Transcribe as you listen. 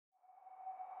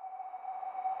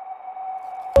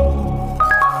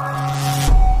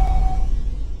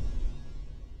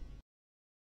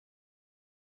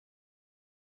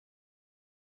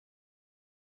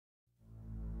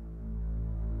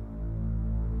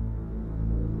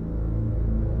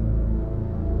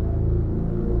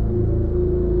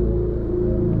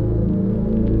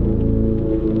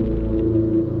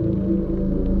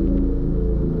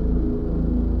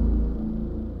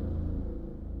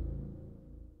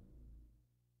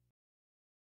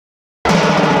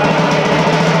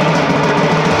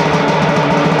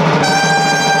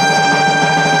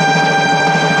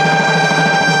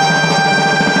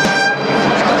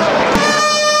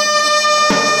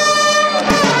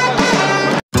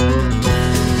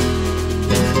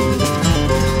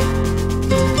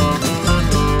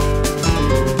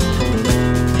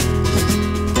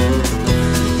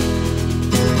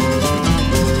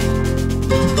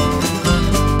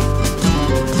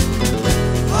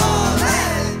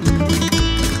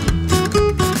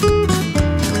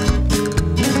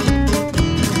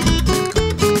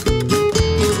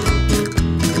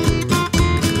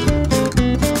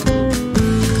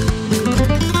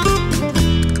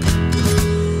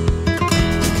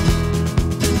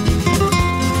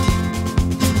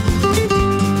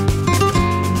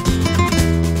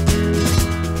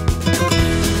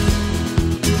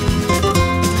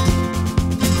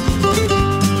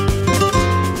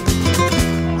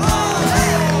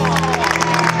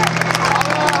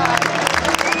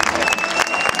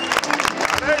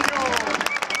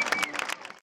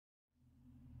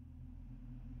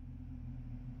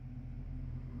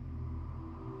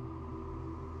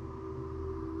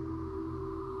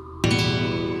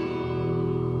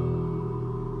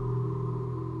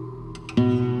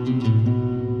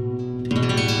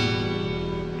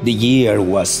The year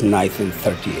was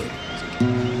 1938.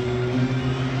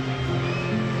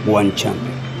 One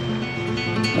champion,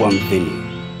 one venue,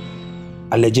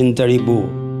 a legendary bull,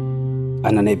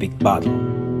 and an epic battle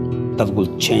that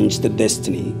will change the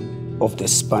destiny of the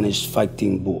Spanish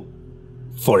fighting bull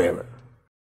forever.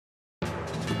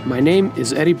 My name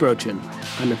is Eddie Brochin.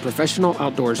 I'm a professional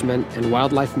outdoorsman and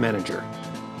wildlife manager.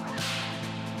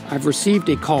 I've received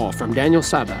a call from Daniel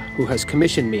Sada, who has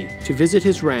commissioned me to visit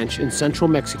his ranch in central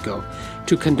Mexico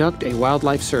to conduct a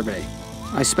wildlife survey.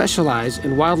 I specialize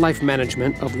in wildlife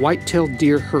management of white-tailed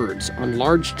deer herds on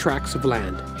large tracts of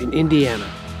land in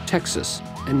Indiana, Texas,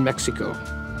 and Mexico.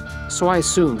 So I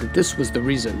assumed that this was the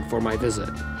reason for my visit.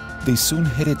 They soon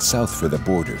headed south for the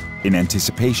border in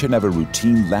anticipation of a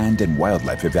routine land and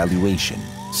wildlife evaluation.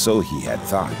 So he had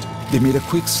thought. They made a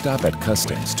quick stop at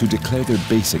customs to declare their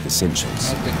basic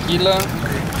essentials. Tequila,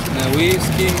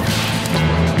 whiskey.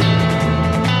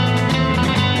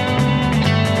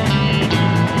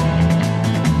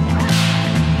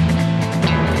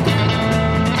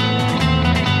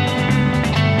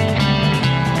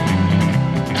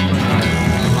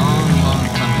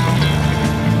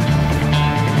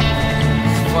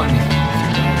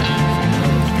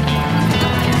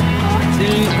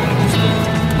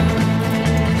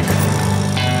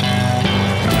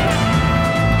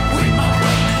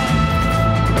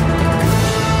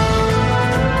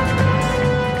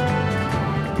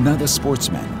 Now the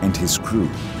sportsman and his crew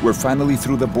were finally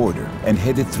through the border and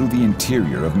headed through the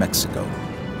interior of Mexico.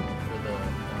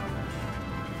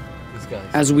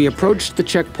 As we approached the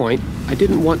checkpoint, I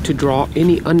didn't want to draw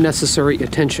any unnecessary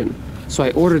attention, so I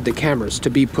ordered the cameras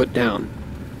to be put down.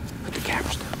 Put the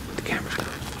cameras down, put the cameras down.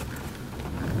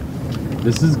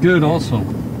 This is good also.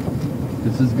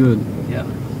 This is good. Yeah.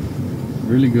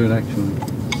 Really good, actually.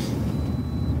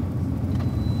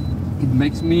 It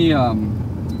makes me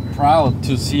proud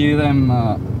to see them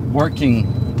working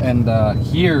and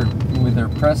here with their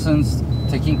presence,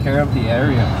 taking care of the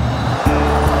area.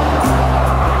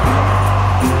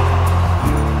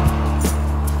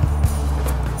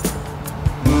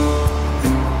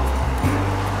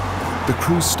 The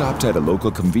crew stopped at a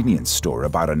local convenience store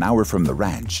about an hour from the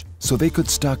ranch so they could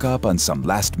stock up on some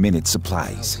last-minute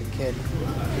supplies. It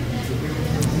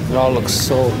all looks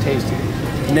so tasty.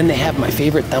 And then they have my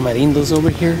favorite tamarindos over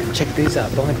here. Check these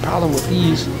out. The only problem with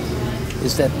these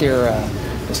is that they're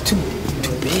it's too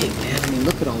big, man. I mean,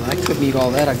 look at all that. I couldn't eat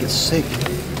all that. I'd get sick.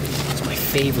 It's my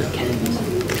favorite candy.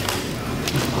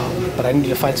 But I need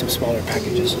to find some smaller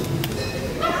packages.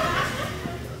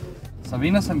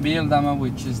 Sabinas and Villdama,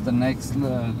 which is the next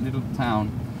little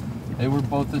town, they were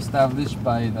both established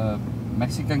by the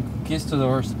Mexican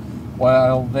conquistadors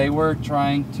while they were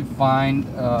trying to find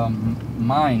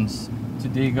mines to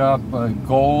dig up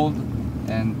gold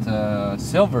and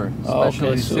silver,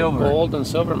 especially silver. Gold and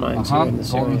silver mines here in this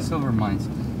gold area. and silver mines.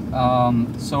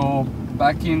 So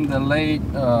back in the late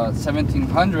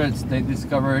 1700s, they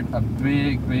discovered a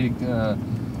big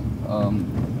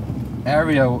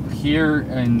area here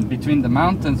in between the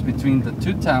mountains, between the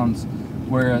two towns,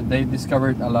 where they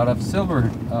discovered a lot of silver.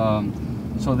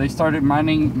 So they started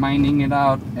mining it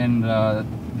out, and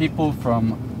people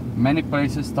from many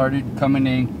places started coming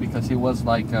in because it was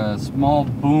like a small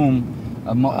boom,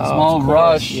 a small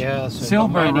rush, yes,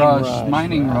 silver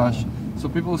mining rush. So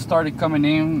people started coming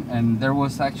in, and there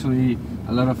was actually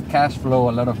a lot of cash flow,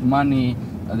 a lot of money.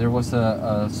 There was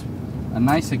a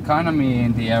nice economy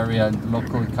in the area, the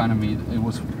local economy. It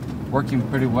was working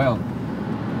pretty well.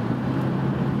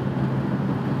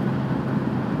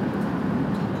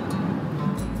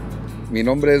 Mi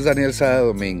nombre es Daniel Sada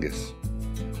Domínguez.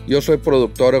 Yo soy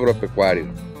productor agropecuario.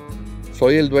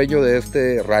 Soy el dueño de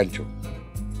este rancho.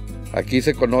 Aquí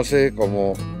se conoce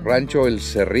como Rancho El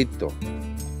Cerrito.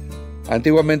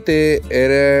 Antiguamente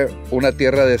era una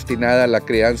tierra destinada a la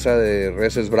crianza de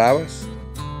reses bravas.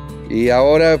 Y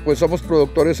ahora pues somos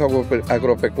productores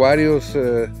agropecuarios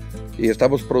y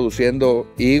estamos produciendo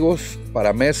higos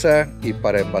para mesa y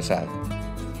para envasado.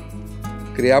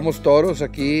 Criamos toros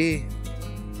aquí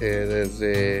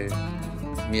desde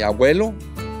mi abuelo.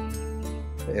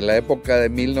 En la época de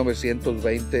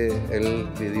 1920 él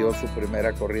pidió su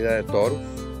primera corrida de toros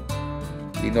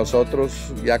y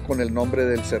nosotros ya con el nombre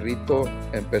del Cerrito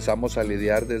empezamos a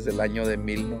lidiar desde el año de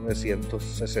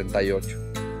 1968.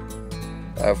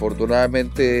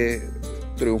 Afortunadamente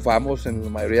triunfamos en la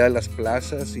mayoría de las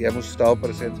plazas y hemos estado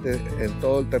presentes en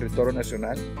todo el territorio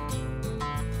nacional.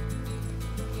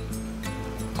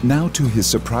 Now, to his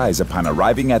surprise upon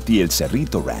arriving at the El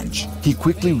Cerrito Ranch, he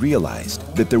quickly realized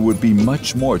that there would be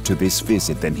much more to this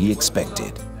visit than he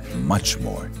expected. Much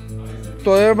more.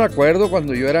 todavía me acuerdo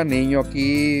cuando yo era niño,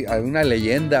 aquí hay una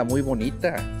leyenda muy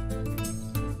bonita.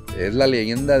 Es la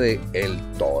leyenda de el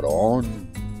Torón.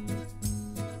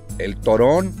 El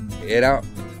Torón era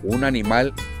un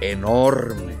animal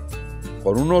enorme,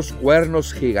 con unos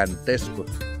cuernos gigantescos.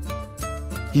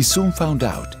 He soon found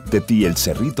out that the El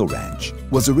Cerrito Ranch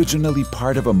was originally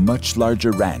part of a much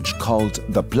larger ranch called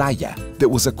the Playa that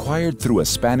was acquired through a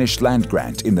Spanish land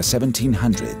grant in the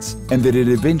 1700s, and that it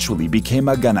eventually became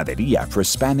a ganaderia for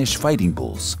Spanish fighting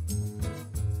bulls.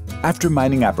 After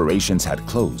mining operations had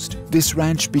closed, this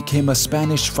ranch became a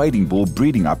Spanish fighting bull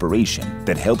breeding operation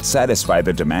that helped satisfy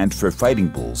the demand for fighting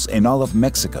bulls in all of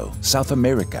Mexico, South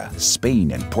America,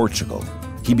 Spain, and Portugal.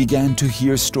 He began to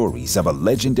hear stories of a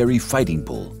legendary fighting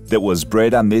bull that was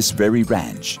bred on this very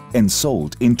ranch and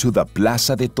sold into the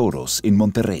Plaza de Toros in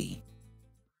Monterrey.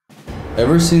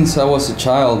 Ever since I was a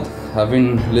child, I've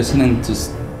been listening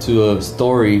to a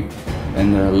story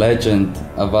and a legend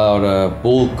about a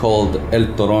bull called El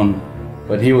Toron,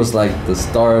 but he was like the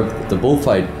star of the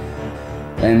bullfight.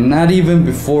 And not even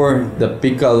before the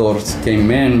picadors came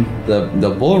in,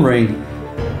 the bull ring,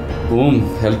 boom,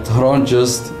 El Toron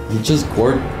just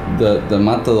gored the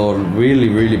matador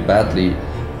really badly.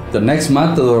 The next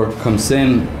matador comes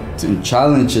in and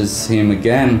challenges him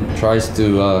again, tries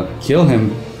to kill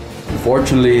him.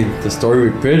 Unfortunately, the story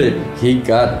repeated, he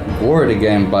got gored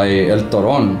again by El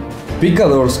Toron.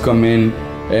 Picadors come in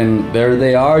and there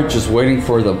they are just waiting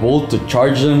for the bull to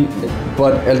charge them.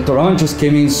 But El Toron just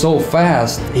came in so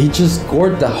fast, he just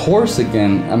gored the horse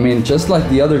again. I mean, just like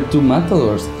the other two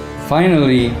matadors.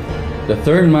 Finally, the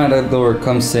third matador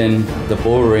comes in the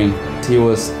bull ring. He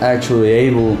was actually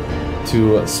able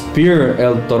to spear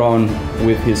El Toron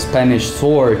with his Spanish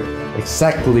sword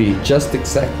just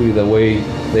exactly the way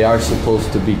they are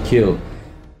supposed to be killed.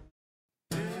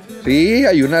 Sí,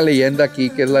 hay una leyenda aquí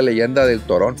que es la leyenda del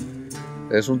Torón.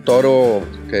 Es un toro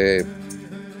que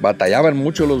batallaban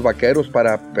mucho los vaqueros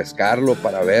para pescarlo,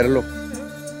 para verlo.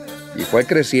 Y fue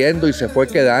creciendo y se fue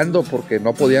quedando porque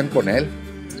no podían con él.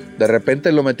 De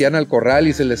repente lo metían al corral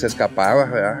y se les escapaba,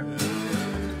 ¿verdad?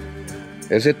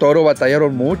 Ese toro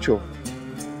batallaron mucho.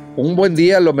 Un buen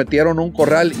día lo metieron a un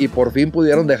corral y por fin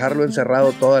pudieron dejarlo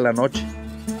encerrado toda la noche.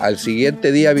 Al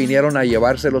siguiente día vinieron a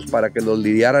llevárselos para que los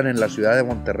lidiaran en la ciudad de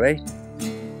Monterrey.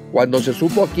 Cuando se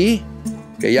supo aquí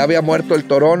que ya había muerto el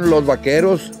Torón, los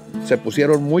vaqueros se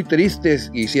pusieron muy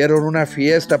tristes, hicieron una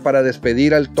fiesta para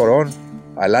despedir al Torón,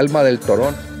 al alma del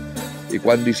Torón. Y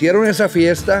cuando hicieron esa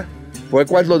fiesta, fue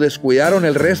cuando descuidaron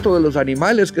el resto de los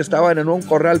animales que estaban en un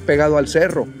corral pegado al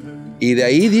cerro. Y de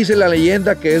ahí dice la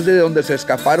leyenda que es de donde se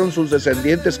escaparon sus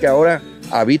descendientes que ahora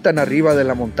habitan arriba de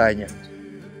la montaña.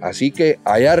 Así que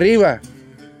allá arriba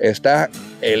está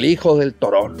el hijo del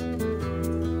Torón.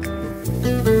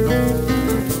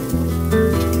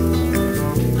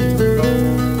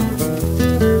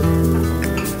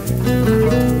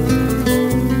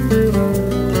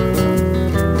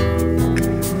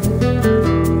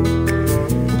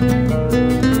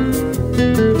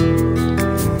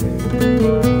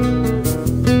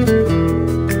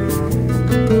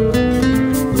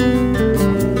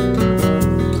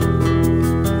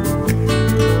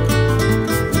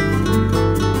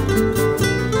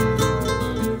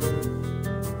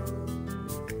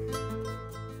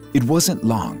 It wasn't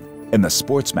long, and the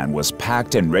sportsman was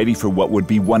packed and ready for what would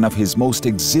be one of his most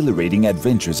exhilarating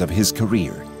adventures of his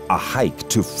career, a hike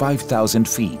to 5,000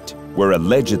 feet, where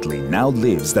allegedly now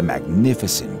lives the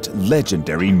magnificent,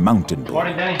 legendary mountain bull.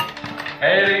 Morning, Danny.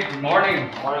 Hey, good morning.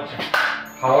 Morning, sir.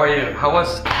 How are you? How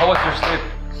was your sleep?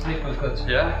 Sleep was good, sir.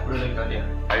 Yeah? Really good, yeah.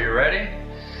 Are you ready?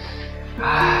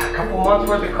 A couple months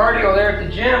worth of cardio there at the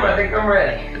gym. I think I'm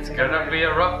ready. It's gonna be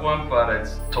a rough one, but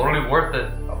it's totally worth it.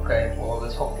 Okay, well,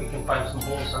 let's hope we can find some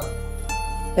bulls, huh?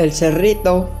 El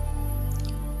Cerrito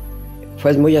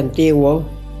fue muy antiguo.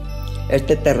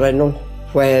 Este terreno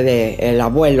fue de el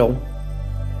abuelo.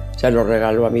 Se lo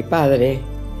regaló a mi padre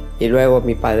y luego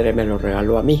mi padre me lo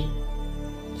regaló a mí.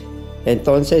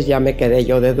 Entonces ya me quedé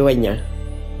yo de dueña.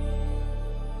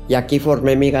 Y aquí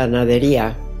formé mi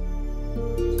ganadería.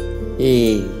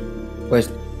 Y pues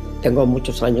tengo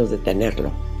muchos años de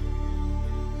tenerlo.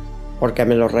 Porque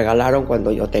me lo regalaron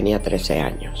cuando yo tenía 13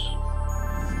 años.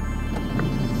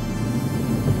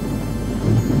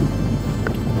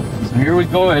 So here we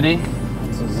go, Eddie.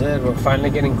 This is it. We're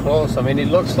finally getting close. I mean, it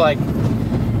looks like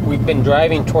we've been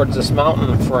driving towards this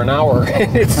mountain for an hour,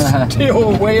 and it's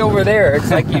still way over there. It's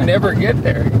like you never get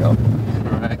there, you know?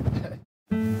 Right.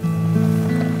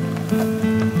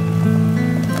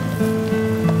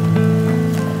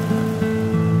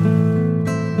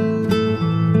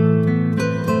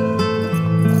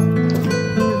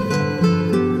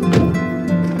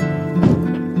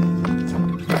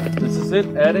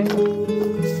 it, Eddie.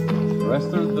 The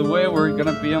rest of the way we're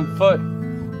gonna be on foot.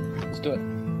 Let's do it.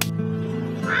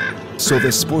 So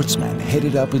the sportsman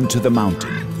headed up into the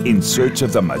mountain in search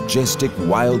of the majestic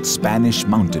wild Spanish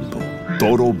mountain bull,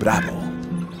 Toro Bravo.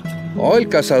 Oh, el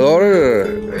cazador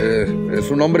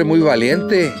es un hombre muy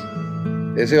valiente.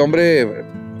 Ese hombre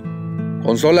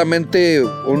con solamente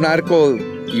un arco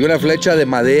y una flecha de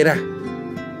madera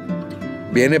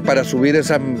viene para subir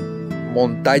esa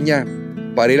montaña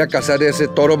para ir a cazar ese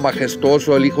toro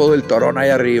majestuoso, el hijo del Toron ahí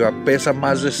arriba. Pesa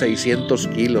más de 600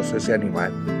 kilos ese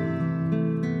animal.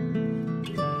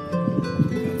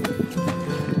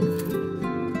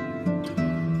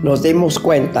 Nos dimos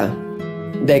cuenta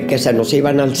de que se nos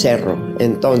iban al cerro,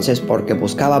 entonces porque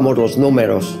buscábamos los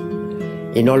números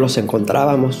y no los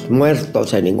encontrábamos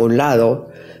muertos en ningún lado,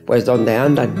 pues ¿dónde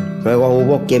andan? Luego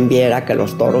hubo quien viera que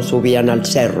los toros subían al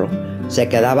cerro, se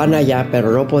quedaban allá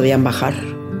pero no podían bajar.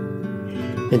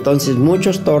 Entonces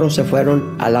muchos toros se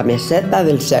fueron a la meseta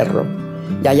del cerro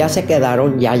y allá se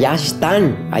quedaron y allá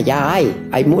están, allá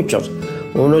hay muchos.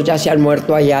 Unos ya se han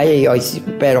muerto allá,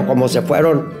 pero como se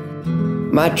fueron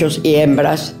machos y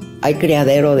hembras, hay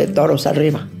criadero de toros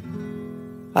arriba.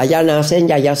 Allá nacen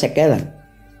y allá se quedan.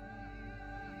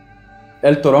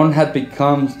 El Toron had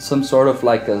become some sort of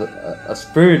like a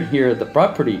spirit here at the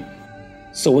property.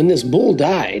 So when this bull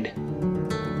died,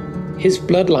 his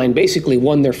bloodline basically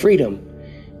won their freedom,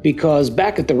 because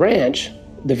back at the ranch,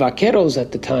 the vaqueros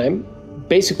at the time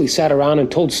basically sat around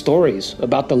and told stories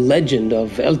about the legend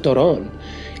of El Toron,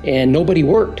 and nobody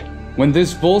worked. When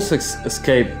these bulls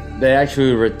escaped, they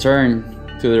actually returned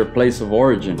to their place of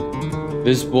origin.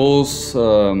 These bulls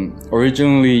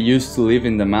originally used to live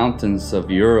in the mountains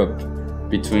of Europe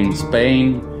between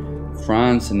Spain,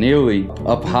 France, and Italy.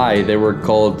 Up high, they were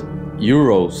called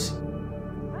Euros.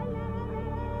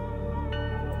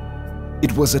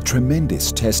 It was a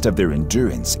tremendous test of their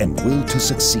endurance and will to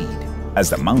succeed,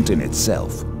 as the mountain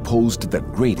itself posed the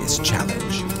greatest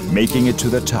challenge. Making it to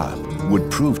the top would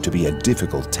prove to be a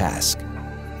difficult task.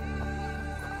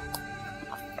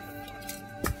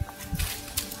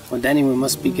 Well, Danny, we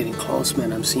must be getting close,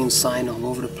 man. I'm seeing sign all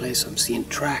over the place. I'm seeing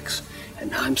tracks. And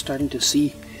now I'm starting to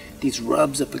see these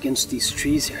rubs up against these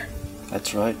trees here.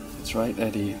 That's right,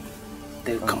 Eddie.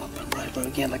 They would come up and right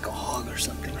again like a hog or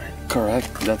something, right?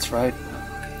 Correct, that's right.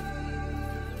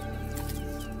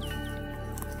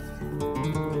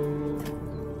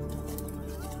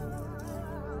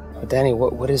 Danny,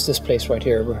 what is this place right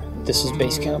here? This is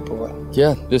base camp or what?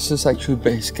 Yeah, this is actually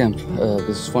base camp.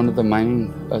 This is one of the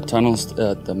mining tunnels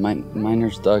that the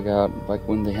miners dug out back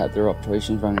when they had their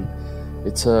operations running.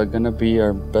 It's gonna be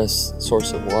our best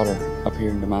source of water up here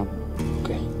in the mountain.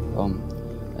 Okay.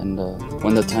 And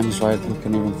when the time is right, we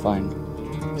can even find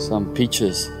some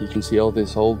peaches. You can see all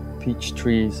these old peach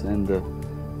trees and the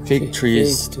fig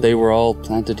trees. They were all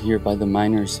planted here by the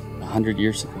miners 100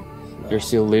 years ago. They're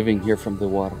still living here from the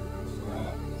water.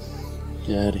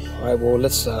 Yeah, Eddie. All right, well,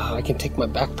 let's, I can take my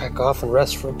backpack off and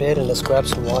rest for a bit, and let's grab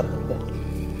some water.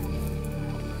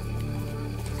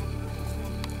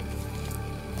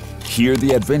 Here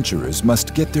the adventurers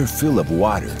must get their fill of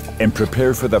water and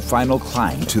prepare for the final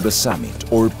climb to the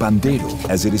summit, or pandero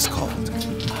as it is called.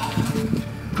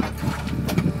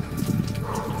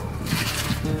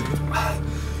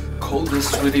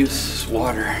 Coldest, sweetest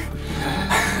water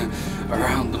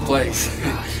around the place.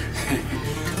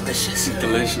 Delicious.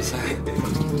 Delicious, huh?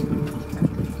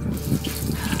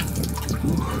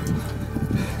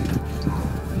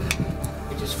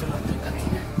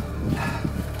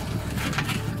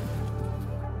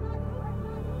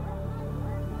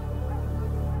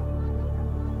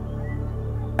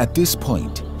 At this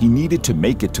point, he needed to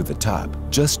make it to the top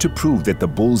just to prove that the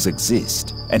bulls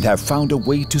exist and have found a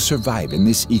way to survive in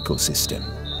this ecosystem.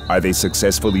 Are they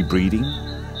successfully breeding?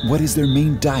 What is their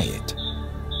main diet?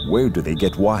 Where do they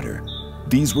get water?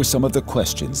 These were some of the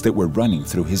questions that were running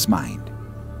through his mind.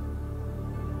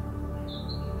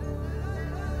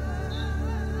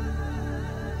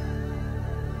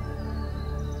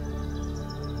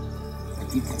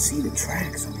 You can see the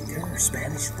tracks. I mean, there are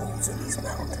Spanish bulls in these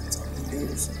mountains. I mean,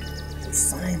 there's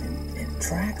sign and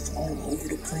tracks all over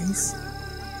the place.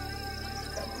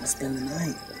 I'm gonna spend the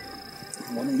night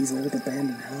in one of these old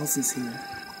abandoned houses here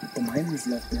that the miners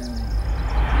left behind.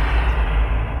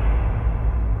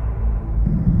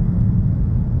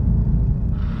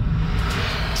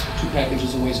 Two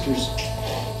packages of oysters,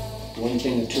 one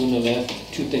thing of tuna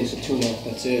left, two things of tuna,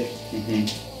 that's it.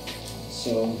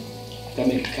 So, gotta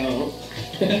make it count.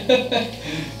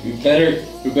 we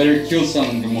better kill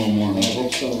some tomorrow morning. I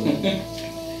hope so.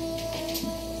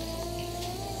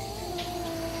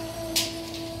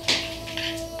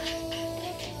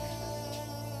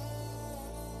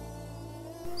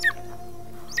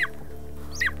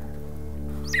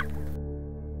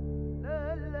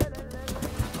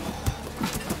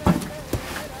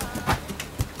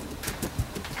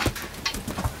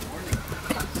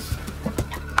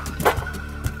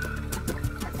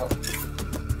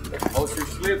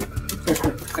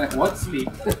 What sleep?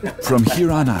 From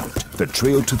here on out, the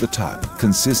trail to the top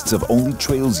consists of only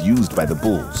trails used by the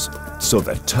bulls, so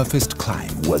the toughest climb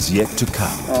was yet to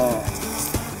come.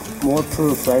 More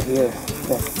proof right here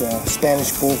that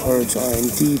Spanish bull herds are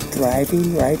indeed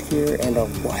thriving right here and are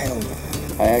wild.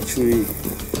 I actually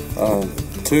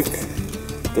took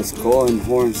the skull and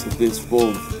horns of this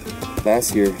bull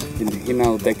last year, and he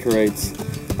now decorates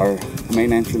our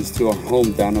main entrance to our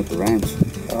home down at the ranch.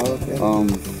 Oh,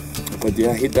 okay. But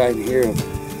yeah, he died here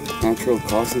of natural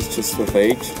causes, just of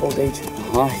age. Old age?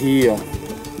 He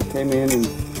came in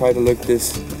and tried to look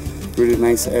this really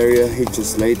nice area. He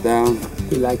just laid down.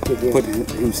 He liked it here. Put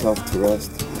himself to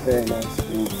rest. Very nice.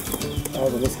 Yeah. Well,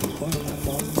 this is fun.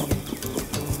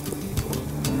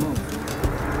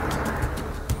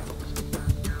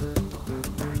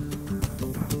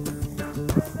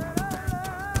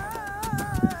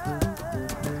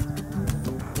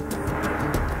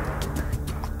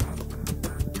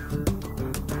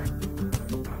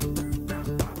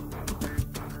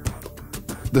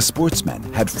 The sportsmen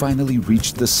had finally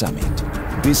reached the summit.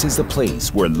 This is the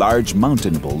place where large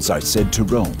mountain bulls are said to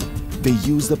roam. They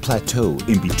use the plateau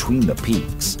in between the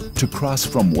peaks to cross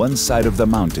from one side of the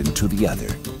mountain to the other.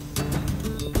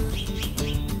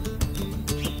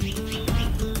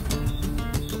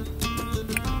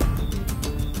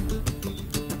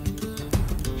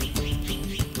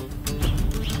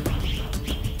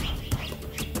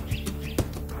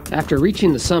 After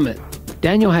reaching the summit,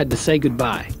 Daniel had to say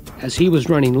goodbye, as he was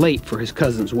running late for his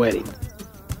cousin's wedding.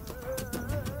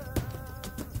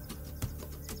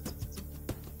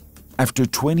 After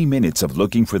 20 minutes of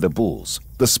looking for the bulls,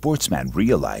 the sportsman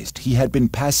realized he had been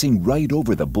passing right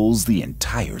over the bulls the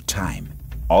entire time.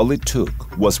 All it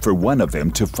took was for one of them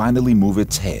to finally move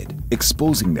its head,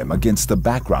 exposing them against the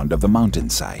background of the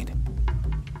mountainside.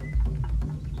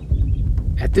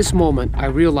 At this moment, I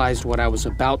realized what I was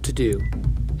about to do,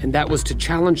 and that was to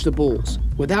challenge the bulls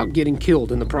without getting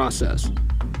killed in the process.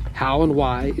 How and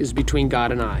why is between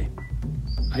God and I.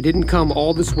 I didn't come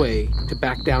all this way to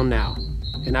back down now,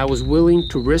 and I was willing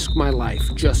to risk my life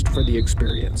just for the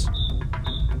experience.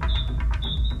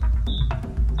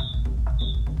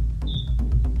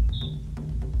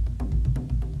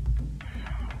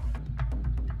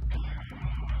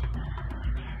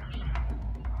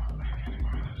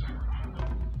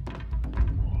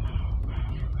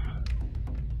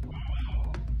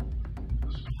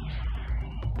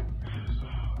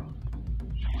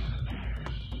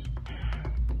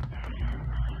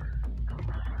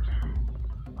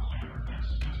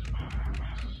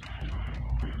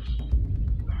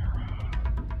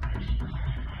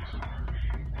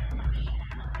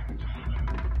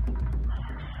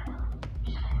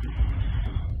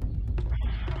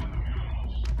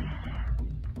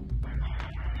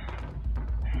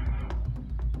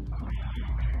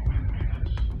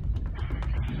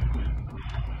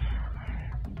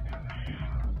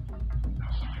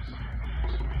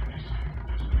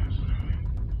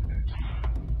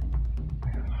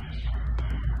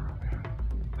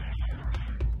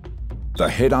 The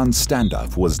head-on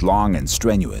standoff was long and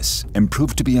strenuous and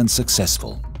proved to be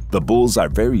unsuccessful. The bulls are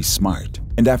very smart,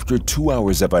 and after 2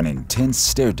 hours of an intense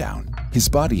stare-down, his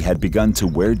body had begun to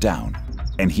wear down,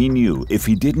 and he knew if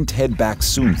he didn't head back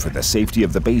soon for the safety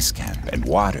of the base camp and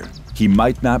water, he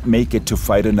might not make it to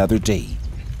fight another day.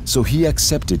 So he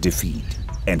accepted defeat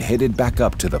and headed back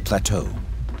up to the plateau.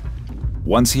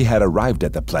 Once he had arrived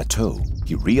at the plateau,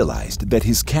 he realized that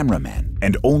his cameraman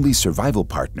and only survival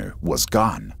partner was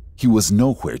gone. He was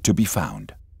nowhere to be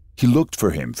found. He looked for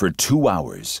him for 2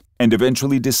 hours and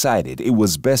eventually decided it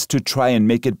was best to try and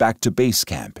make it back to base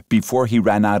camp before he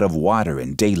ran out of water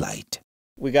and daylight.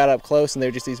 We got up close and they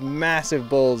were just these massive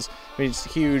bulls. I mean, just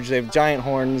huge. They have giant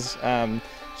horns,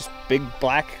 just big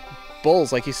black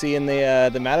bulls like you see in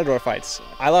the matador fights.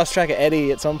 I lost track of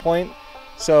Eddie at some point,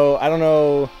 so I don't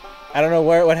know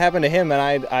what happened to him. And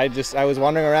I was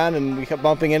wandering around and we kept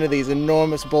bumping into these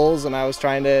enormous bulls, and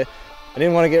I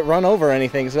didn't want to get run over or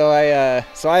anything, so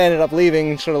I ended up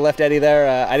leaving, sort of left Eddie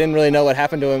there. I didn't really know what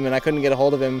happened to him, and I couldn't get a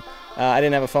hold of him. I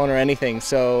didn't have a phone or anything,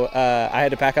 so I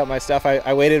had to pack up my stuff.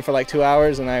 I waited for like 2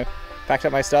 hours, and I packed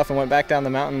up my stuff and went back down the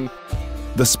mountain.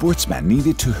 The sportsman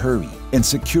needed to hurry and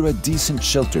secure a decent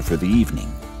shelter for the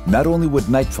evening. Not only would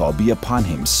nightfall be upon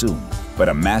him soon, but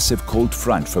a massive cold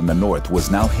front from the north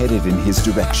was now headed in his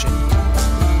direction.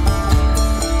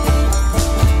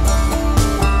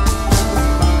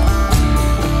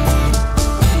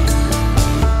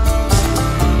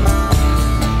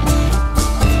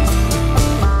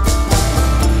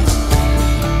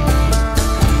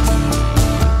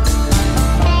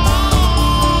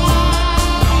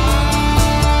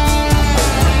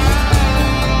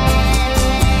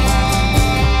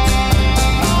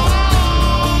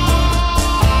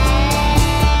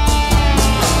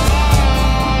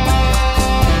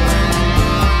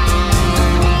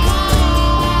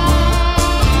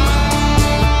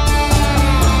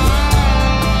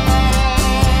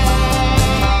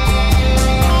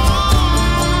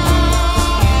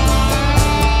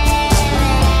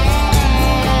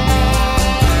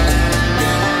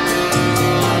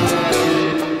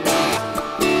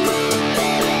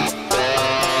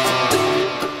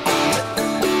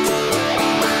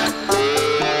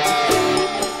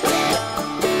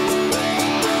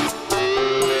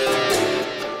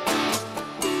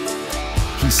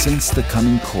 sensed the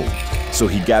coming cold, so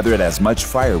he gathered as much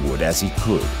firewood as he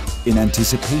could in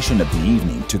anticipation of the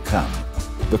evening to come.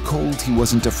 The cold he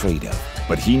wasn't afraid of,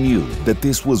 but he knew that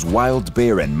this was wild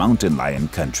bear and mountain lion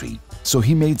country, so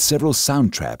he made several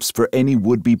sound traps for any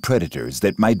would-be predators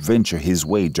that might venture his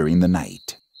way during the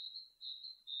night.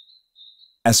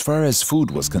 As far as food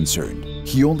was concerned,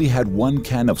 he only had 1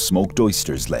 can of smoked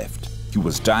oysters left. He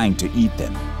was dying to eat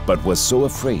them, but was so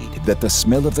afraid that the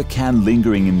smell of the can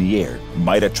lingering in the air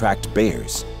might attract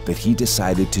bears that he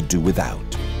decided to do without.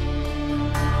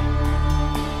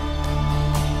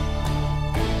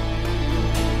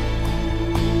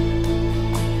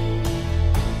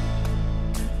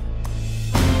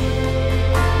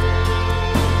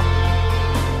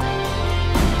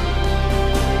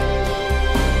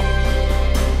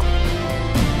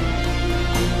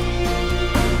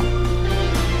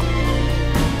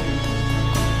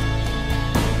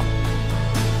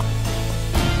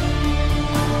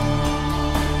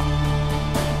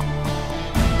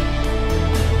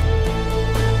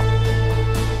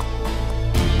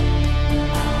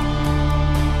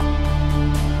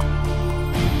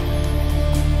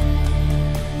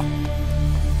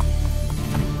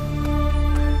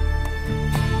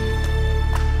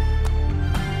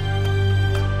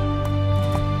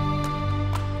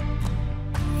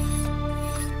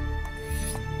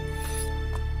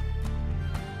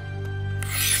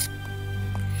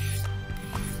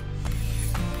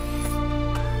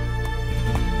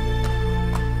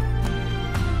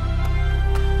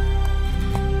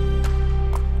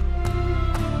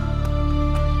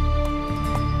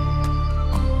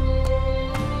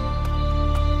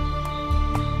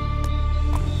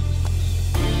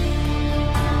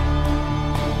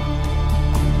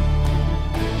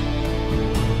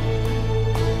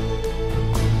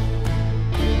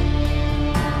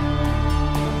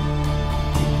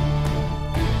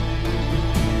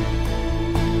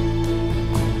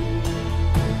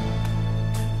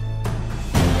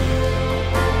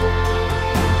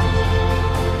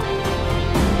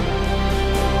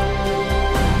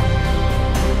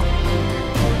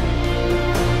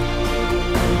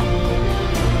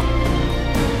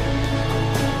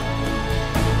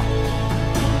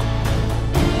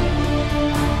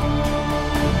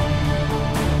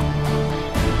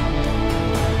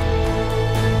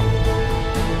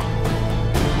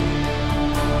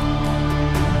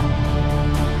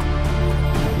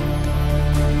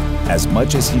 As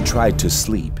much as he tried to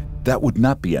sleep, that would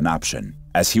not be an option,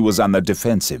 as he was on the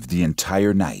defensive the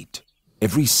entire night.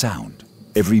 Every sound,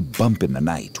 every bump in the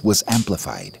night was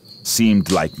amplified,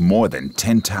 seemed like more than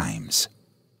 10 times.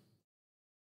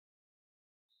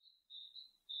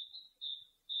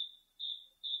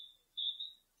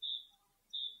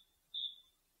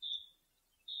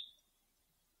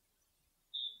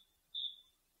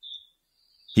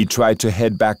 He tried to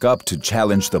head back up to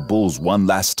challenge the bulls one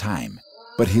last time,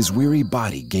 but his weary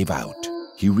body gave out.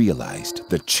 He realized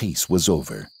the chase was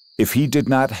over. If he did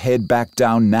not head back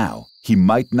down now, he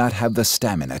might not have the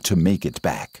stamina to make it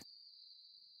back.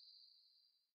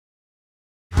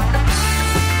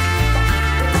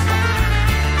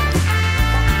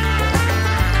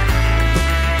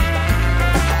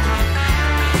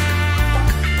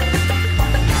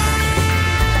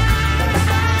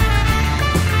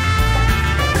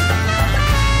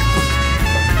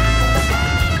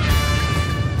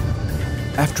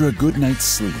 After a good night's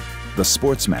sleep, the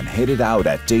sportsman headed out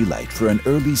at daylight for an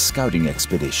early scouting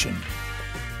expedition.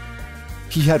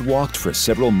 He had walked for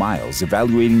several miles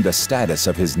evaluating the status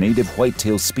of his native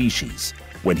whitetail species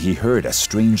when he heard a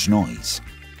strange noise.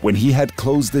 When he had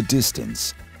closed the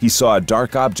distance, he saw a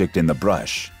dark object in the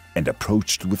brush and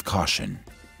approached with caution.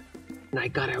 And I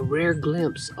got a rare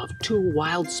glimpse of 2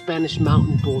 wild Spanish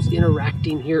mountain bulls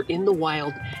interacting here in the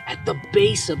wild at the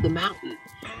base of the mountain.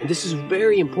 And this is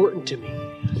very important to me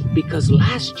because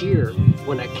last year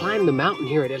when I climbed the mountain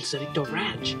here at El Cerrito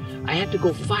Ranch, I had to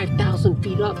go 5,000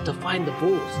 feet up to find the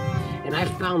bulls. And I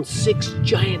found 6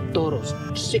 giant toros,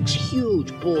 6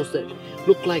 huge bulls that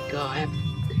look like have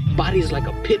bodies like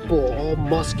a pit bull, all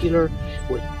muscular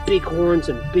with big horns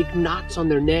and big knots on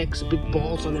their necks, big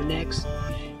balls on their necks.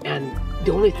 And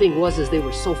the only thing was they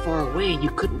were so far away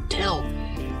you couldn't tell.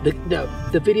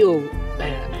 The video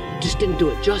just didn't do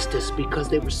it justice because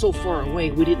they were so far away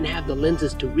we didn't have the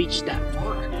lenses to reach that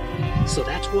far. So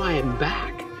that's why I'm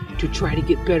back to try to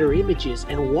get better images.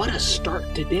 And what a start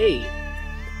today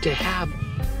to have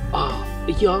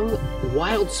a young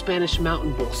wild Spanish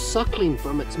mountain bull suckling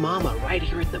from its mama right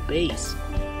here at the base.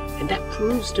 And that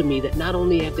proves to me that not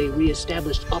only have they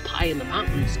reestablished up high in the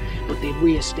mountains, but they've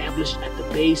reestablished at the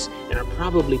base and are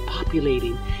probably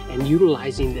populating and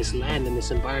utilizing this land and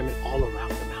this environment all around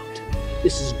the mountain.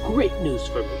 This is great news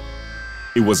for me.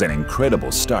 It was an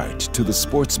incredible start to the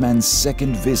sportsman's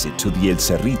second visit to the El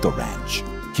Cerrito Ranch.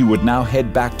 He would now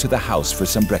head back to the house for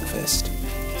some breakfast.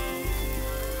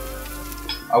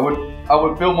 I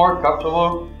would feel more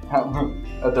comfortable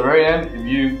at the very end if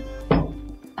you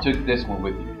took this one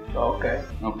with you. Okay.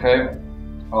 Okay.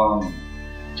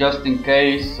 Just in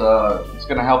case it's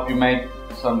gonna help you make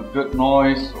some good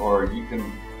noise, or you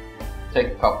can take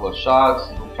a couple of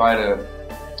shots. We'll try to.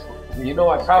 You know,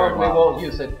 I probably won't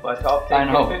use it, but I'll take I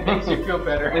know. it if it makes you feel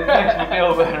better. It makes me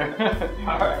feel better.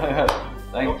 All right.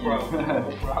 Thank you.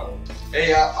 No problem.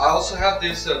 Hey, I also have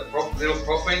this little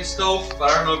propane stove, but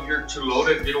I don't know if you're too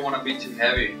loaded. You don't want to be too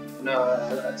heavy. No,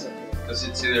 that's okay. Because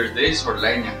it's either this or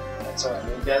leña. That's all right.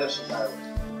 We'll gather some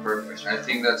firewood. Perfect. I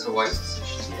think that's a wise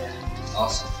decision. Yeah.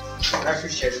 Awesome. I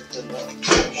appreciate it.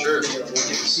 Sure. We'll get to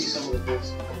see some of the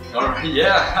bulls. All right.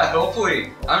 Yeah.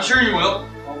 Hopefully. I'm sure you will.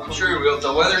 I'm sure you will.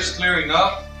 The weather's clearing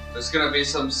up. There's gonna be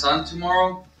some sun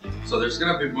tomorrow, so there's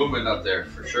gonna be movement up there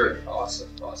for sure. Awesome.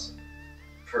 Awesome.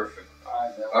 Perfect.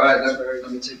 All right.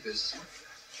 Let me take this.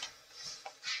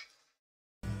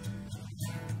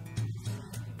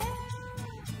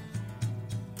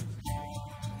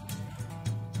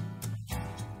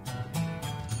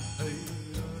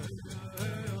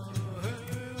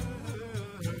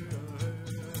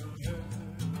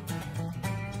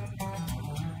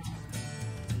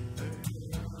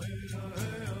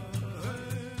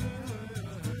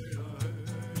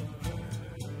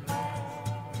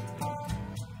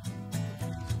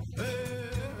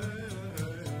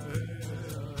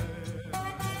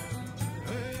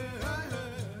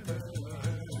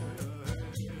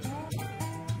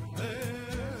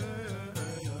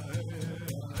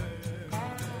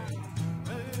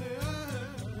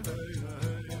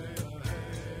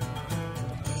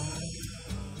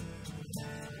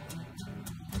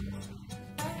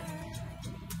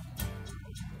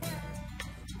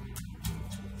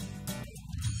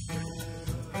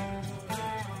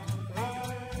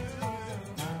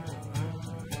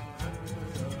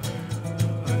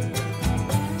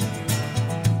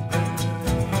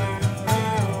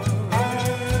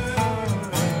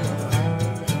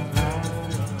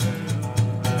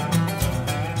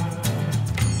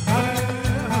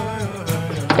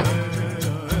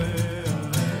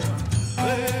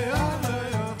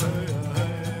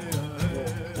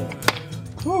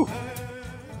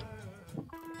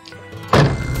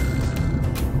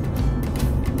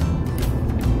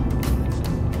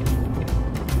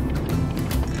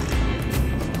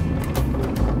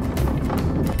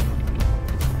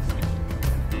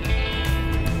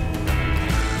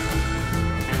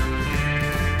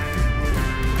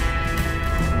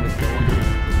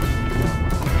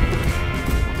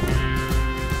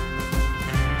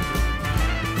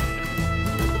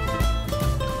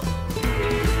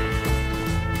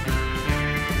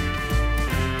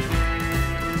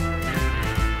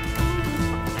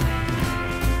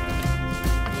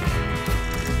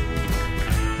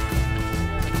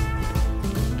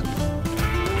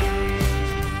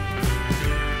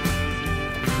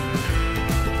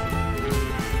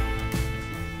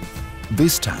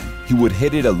 This time, he would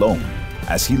hit it alone,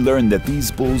 as he learned that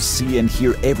these bulls see and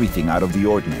hear everything out of the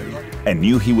ordinary, and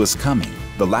knew he was coming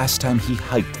the last time he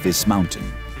hiked this mountain.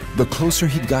 The closer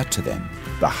he got to them,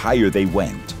 the higher they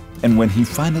went, and when he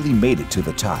finally made it to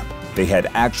the top, they had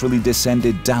actually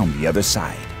descended down the other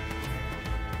side.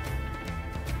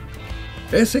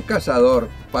 Ese cazador,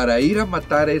 para ir a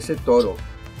matar ese toro,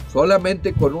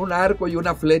 solamente con un arco y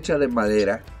una flecha de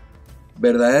madera,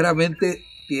 verdaderamente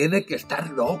tiene que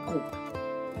estar loco.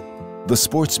 The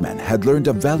sportsman had learned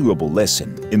a valuable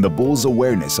lesson in the bull's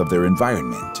awareness of their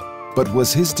environment. But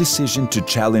was his decision to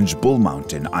challenge Bull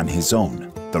Mountain on his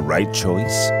own the right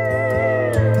choice?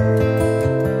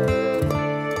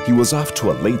 He was off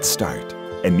to a late start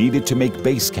and needed to make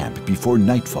base camp before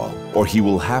nightfall, or he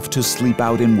will have to sleep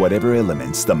out in whatever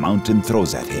elements the mountain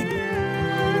throws at him.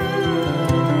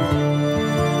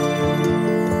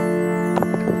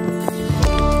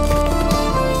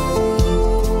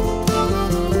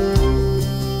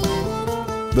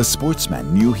 The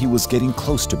sportsman knew he was getting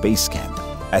close to base camp,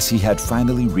 as he had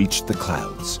finally reached the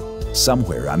clouds.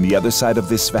 Somewhere on the other side of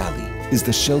this valley is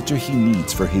the shelter he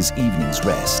needs for his evening's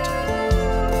rest.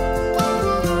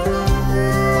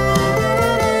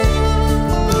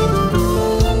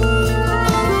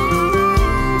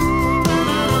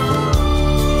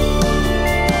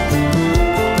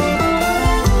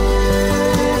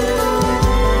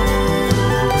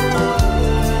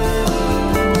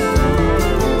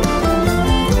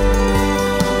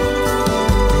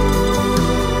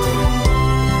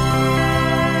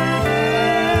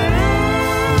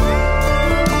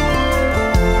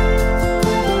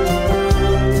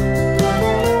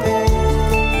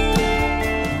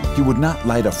 would not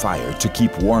light a fire to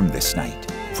keep warm this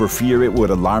night, for fear it would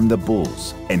alarm the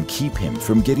bulls and keep him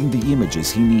from getting the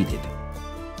images he needed.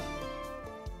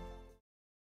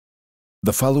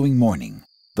 The following morning,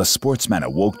 the sportsman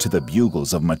awoke to the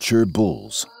bugles of mature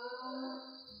bulls.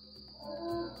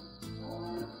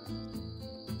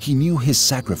 He knew his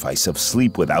sacrifice of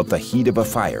sleep without the heat of a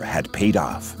fire had paid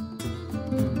off.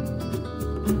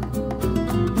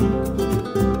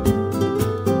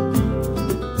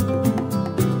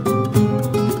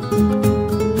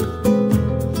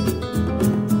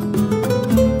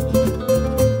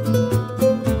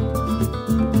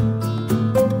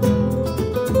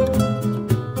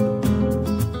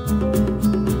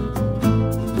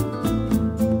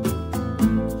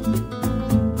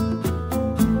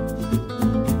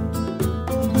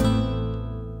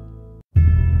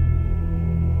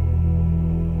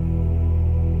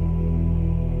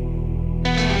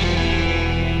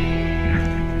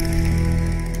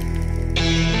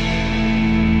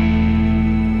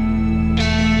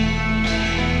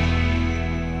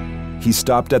 He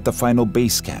stopped at the final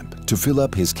base camp to fill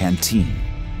up his canteen.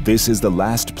 This is the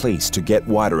last place to get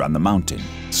water on the mountain,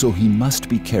 so he must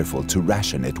be careful to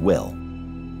ration it well.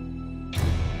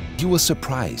 He was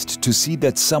surprised to see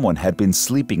that someone had been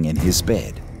sleeping in his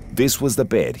bed. This was the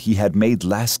bed he had made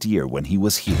last year when he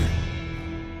was here.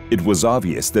 It was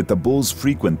obvious that the bulls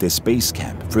frequent this base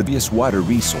camp for this water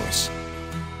resource.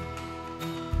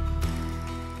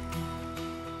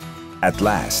 At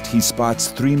last, he spots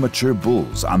 3 mature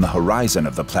bulls on the horizon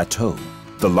of the plateau.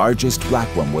 The largest black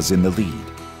one was in the lead,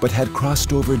 but had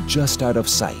crossed over just out of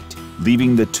sight,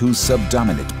 leaving the 2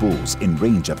 subdominant bulls in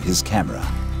range of his camera.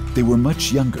 They were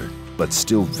much younger, but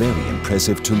still very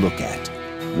impressive to look at.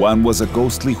 One was a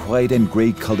ghostly white and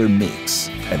gray color mix,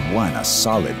 and one a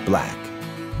solid black.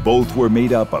 Both were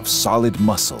made up of solid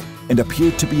muscle and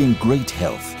appeared to be in great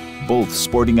health, both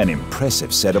sporting an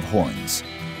impressive set of horns.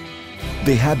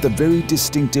 They had the very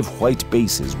distinctive white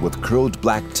bases with curled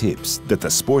black tips that the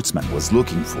sportsman was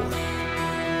looking for.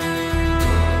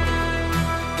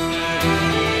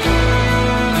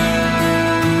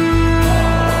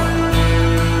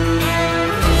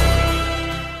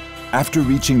 After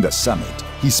reaching the summit,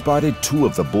 he spotted 2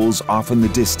 of the bulls off in the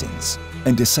distance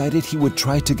and decided he would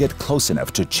try to get close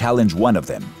enough to challenge one of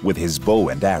them with his bow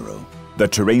and arrow. The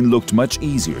terrain looked much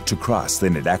easier to cross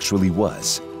than it actually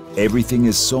was. Everything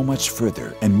is so much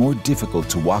further and more difficult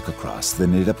to walk across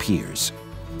than it appears.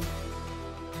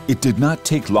 It did not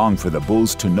take long for the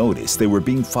bulls to notice they were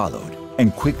being followed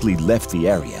and quickly left the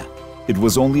area. It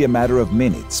was only a matter of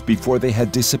minutes before they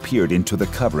had disappeared into the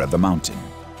cover of the mountain.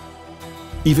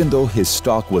 Even though his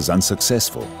stalk was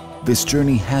unsuccessful, this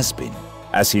journey has been,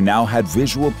 as he now had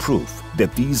visual proof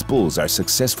that these bulls are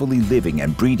successfully living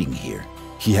and breeding here.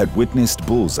 He had witnessed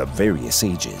bulls of various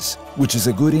ages, which is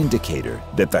a good indicator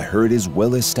that the herd is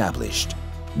well established.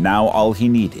 Now all he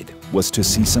needed was to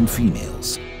see some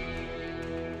females.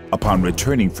 Upon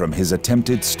returning from his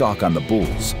attempted stalk on the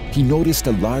bulls, he noticed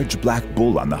a large black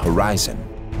bull on the horizon.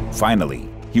 Finally,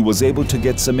 he was able to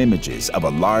get some images of a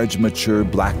large, mature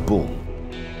black bull.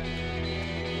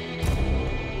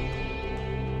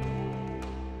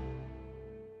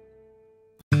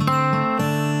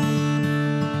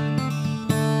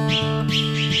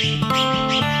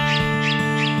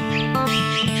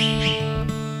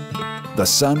 The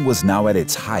sun was now at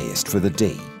its highest for the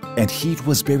day, and heat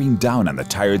was bearing down on the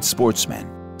tired sportsman,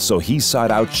 so he sought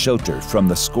out shelter from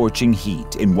the scorching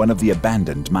heat in one of the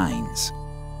abandoned mines.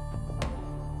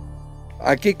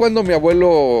 Aquí cuando mi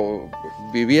abuelo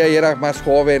vivía y era más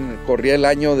joven, corría el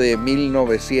año de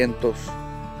 1900,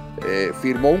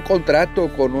 firmó un contrato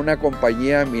con una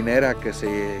compañía minera que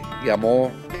se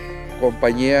llamó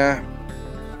Compañía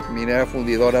Minera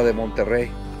Fundidora de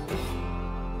Monterrey.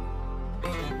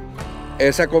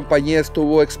 Esa compañía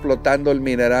estuvo explotando el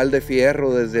mineral de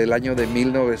fierro desde el año de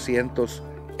 1900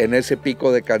 en ese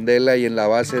pico de Candela y en la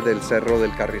base del Cerro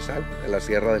del Carrizal, de la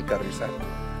Sierra del Carrizal.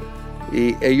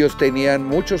 Y ellos tenían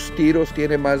muchos tiros,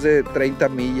 tiene más de 30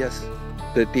 millas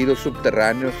de tiros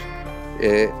subterráneos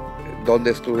donde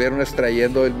estuvieron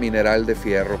extrayendo el mineral de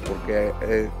fierro,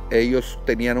 porque ellos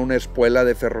tenían una espuela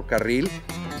de ferrocarril,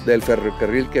 del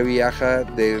ferrocarril que viaja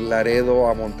de Laredo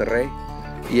a Monterrey.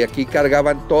 Y aquí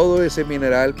cargaban todo ese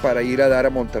mineral para ir a dar a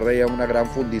Monterrey a una gran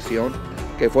fundición,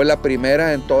 que fue la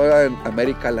primera en toda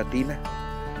América Latina.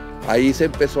 Ahí se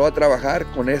empezó a trabajar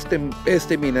con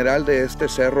este mineral de este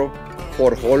cerro,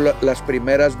 forjó las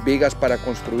primeras vigas para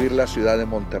construir la ciudad de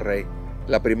Monterrey,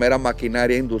 la primera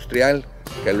maquinaria industrial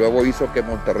que luego hizo que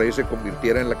Monterrey se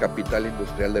convirtiera en la capital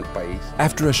industrial del país.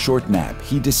 After a short nap,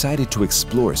 he decided to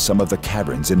explore some of the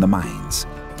caverns in the mines.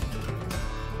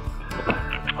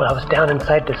 Well, I was down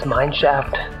inside this mine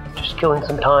shaft, just killing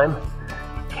some time.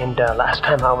 And last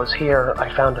time I was here,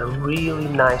 I found a really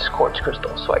nice quartz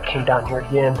crystal, so I came down here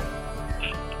again.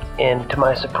 And to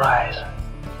my surprise,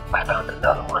 I found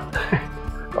another one.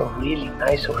 A really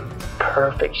nice one,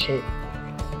 perfect shape.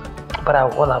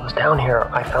 But while I was down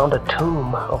here, I found a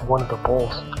tomb of one of the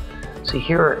bulls. See,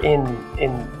 here in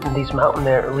these mountain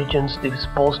regions, these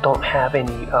bulls don't have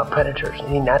any predators,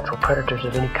 any natural predators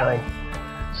of any kind.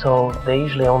 So they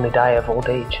usually only die of old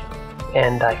age.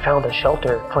 And I found a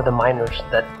shelter for the miners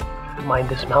that mine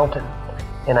this mountain.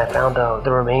 And I found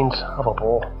the remains of a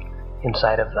bull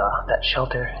inside of that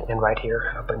shelter, and right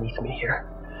here beneath me here.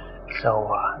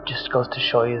 So just goes to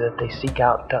show you that they seek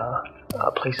out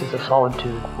places of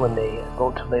solitude when they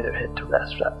go to lay their head to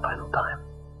rest for that final time.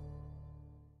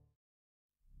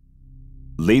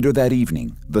 Later that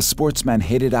evening, the sportsman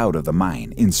headed out of the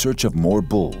mine in search of more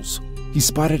bulls. He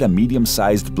spotted a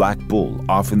medium-sized black bull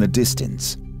off in the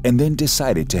distance, and then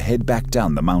decided to head back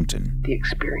down the mountain. The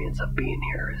experience of being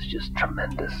here is just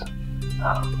tremendous.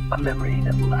 A memory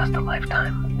that will last a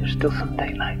lifetime. There's still some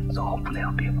daylight, so hopefully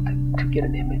I'll be able to get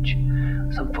an image,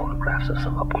 some photographs of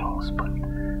some up close. But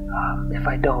if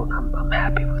I don't, I'm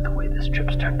happy with the way this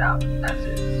trip's turned out as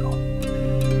is. So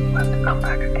I'll have to come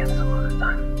back again some other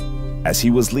time. As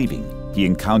he was leaving, he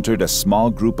encountered a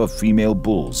small group of female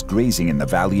bulls grazing in the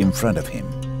valley in front of him.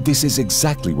 This is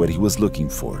exactly what he was looking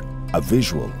for, a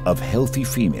visual of healthy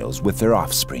females with their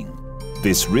offspring.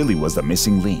 This really was the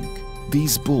missing link.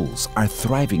 These bulls are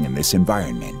thriving in this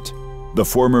environment. The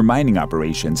former mining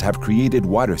operations have created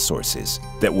water sources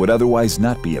that would otherwise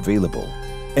not be available,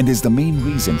 and is the main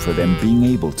reason for them being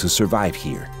able to survive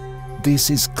here. This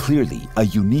is clearly a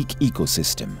unique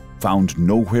ecosystem found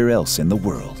nowhere else in the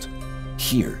world.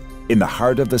 Here, in the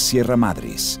heart of the Sierra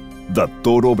Madres, the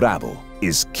Toro Bravo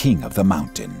is king of the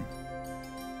mountain.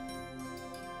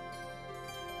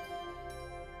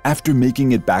 After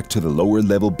making it back to the lower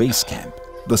level base camp,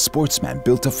 the sportsman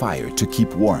built a fire to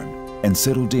keep warm and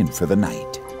settled in for the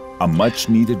night. A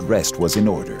much-needed rest was in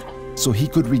order, so he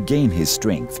could regain his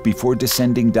strength before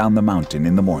descending down the mountain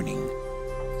in the morning.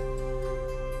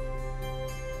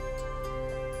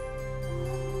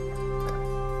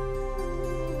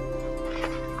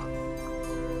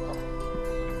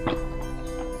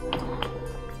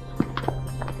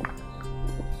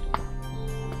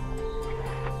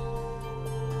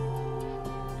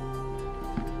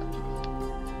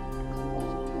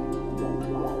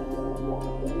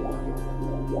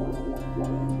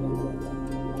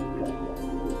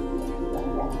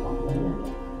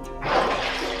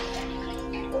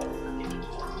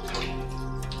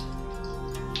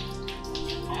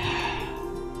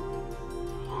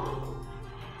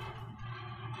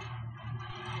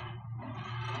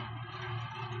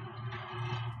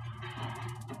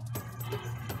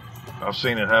 I've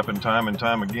seen it happen time and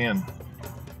time again.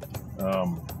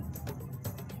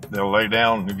 They'll lay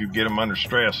down, if you get them under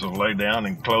stress, they'll lay down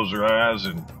and close their eyes,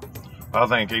 and I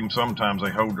think even sometimes they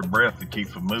hold their breath to keep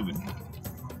from moving.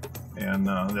 And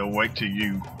they'll wait till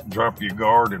you drop your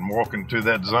guard and walk into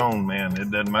that zone, man.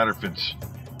 It doesn't matter if it's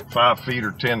 5 feet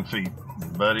or 10 feet,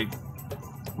 buddy.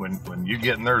 When you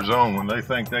get in their zone, when they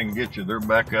think they can get you, they're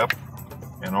back up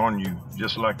and on you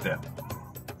just like that.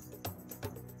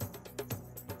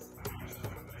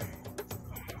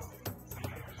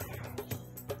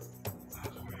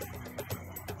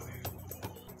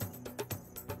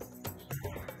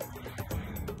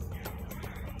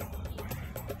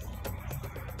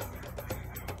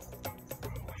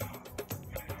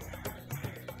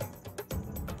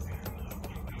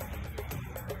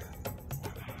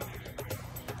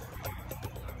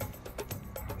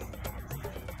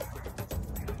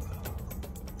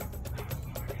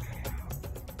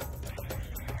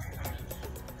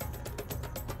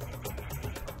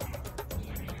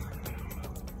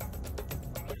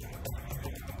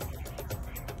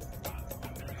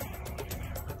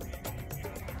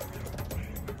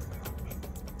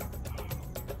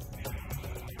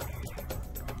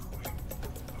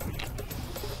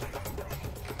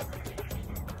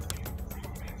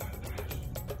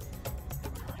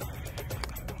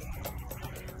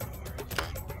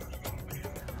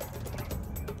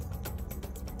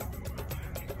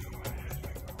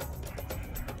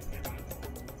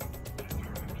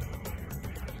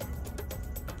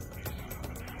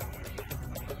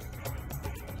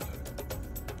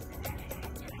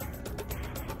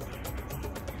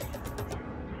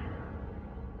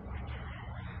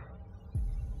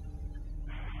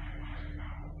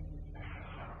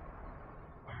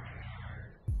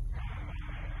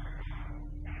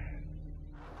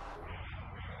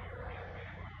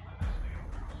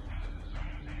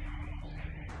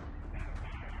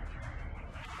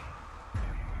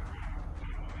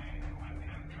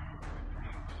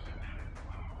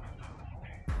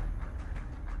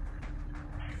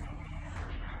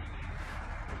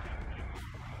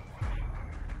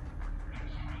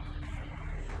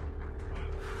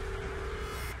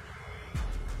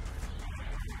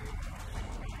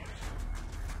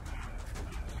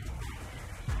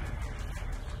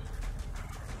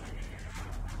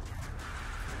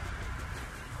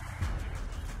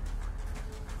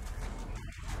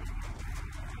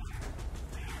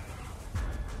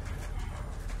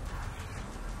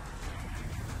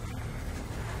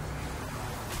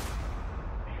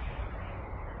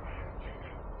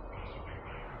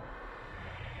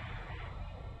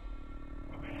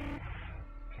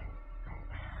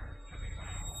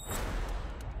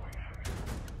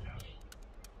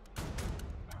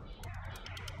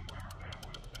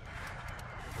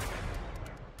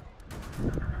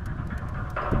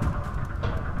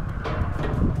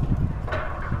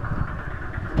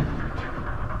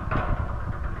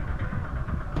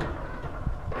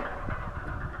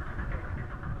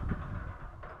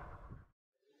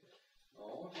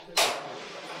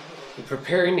 We're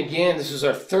preparing again. This is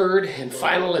our third and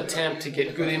final attempt to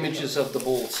get good images of the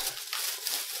bulls.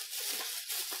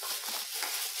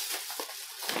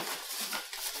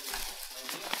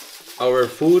 Our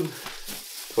food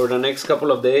for the next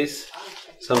couple of days: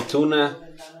 some tuna,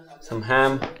 some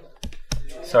ham,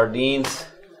 sardines,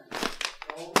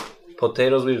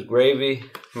 potatoes with gravy,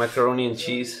 macaroni and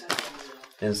cheese,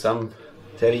 and some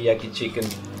teriyaki chicken.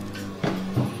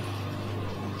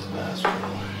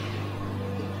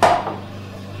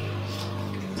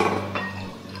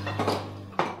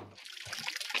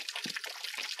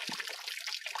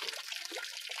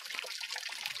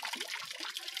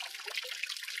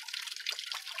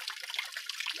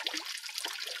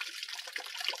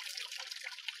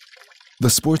 The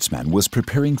sportsman was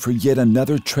preparing for yet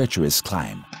another treacherous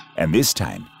climb, and this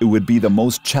time it would be the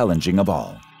most challenging of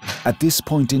all. At this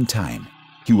point in time,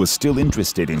 he was still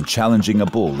interested in challenging a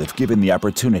bull if given the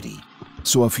opportunity,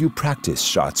 so a few practice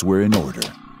shots were in order.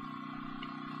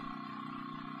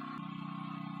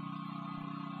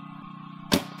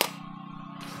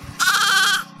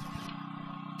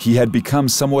 He had become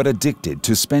somewhat addicted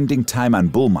to spending time on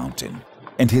Bull Mountain,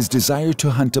 and his desire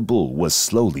to hunt a bull was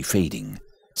slowly fading.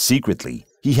 Secretly,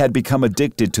 he had become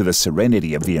addicted to the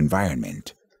serenity of the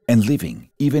environment and living,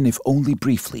 even if only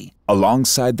briefly,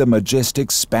 alongside the majestic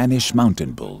Spanish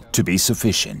mountain bull to be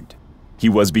sufficient. He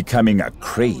was becoming a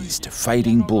crazed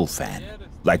fighting bull fan,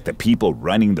 like the people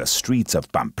running the streets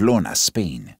of Pamplona,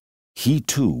 Spain. He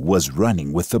too was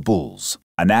running with the bulls,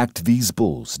 an act these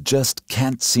bulls just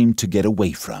can't seem to get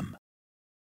away from.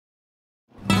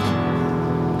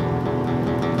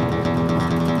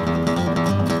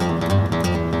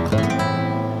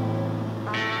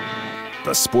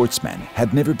 The sportsman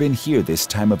had never been here this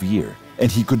time of year, and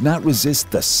he could not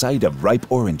resist the sight of ripe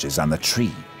oranges on the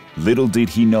tree. Little did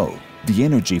he know, the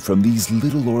energy from these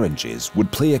little oranges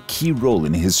would play a key role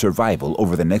in his survival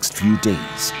over the next few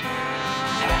days.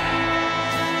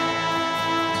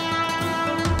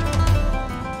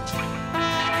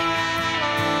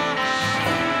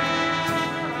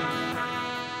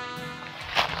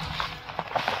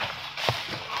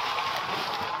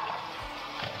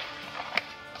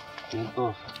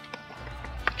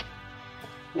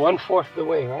 One-fourth the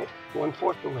way, right?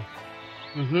 One-fourth the way.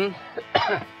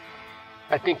 Mm-hmm.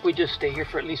 I think we just stay here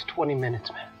for at least 20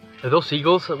 minutes, man. Are those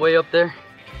eagles way up there?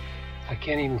 I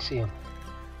can't even see them.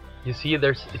 You see,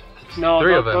 there's no,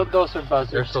 three of them. Those are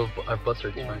buzzards. They're so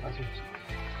buzzards, yeah, right? Buzzards.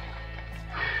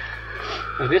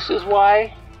 Now, this is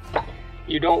why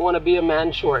you don't want to be a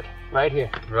man short, right here.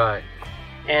 Right.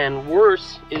 And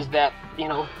worse is that, you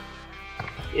know,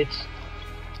 it's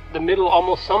the middle,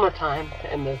 almost summertime,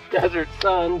 and the desert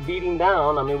sun beating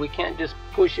down. I mean, we can't just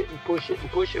push it and push it and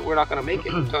push it. We're not going to make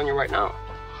it, I'm telling you right now.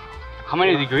 How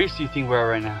many degrees do you think we're at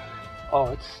right now?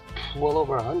 Oh, it's well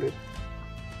over 100.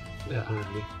 Yeah.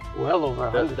 Well over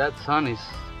 100. That sun is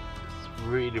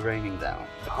really raining down.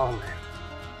 Oh,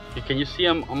 man. Can you see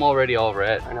I'm already all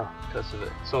red? I know. Because of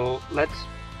it. So let's,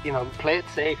 you know, play it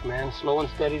safe, man. Slow and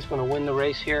steady is going to win the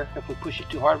race here. If we push it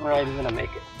too hard, we're not even going to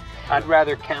make it. I'd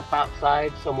rather camp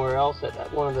outside somewhere else at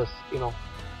one of the, you know,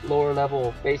 lower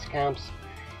level base camps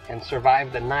and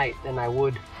survive the night than I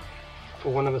would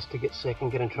for one of us to get sick and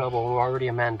get in trouble. We're already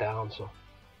a man down, so.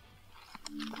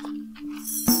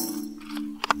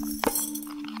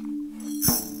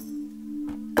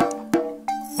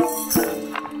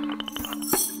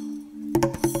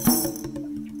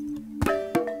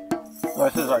 Well,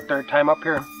 this is our third time up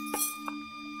here.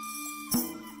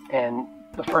 And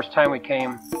the first time we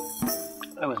came,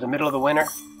 it was the middle of the winter.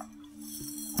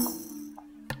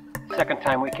 Second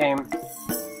time we came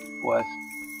was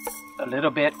a little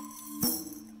bit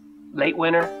late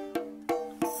winter,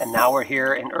 and now we're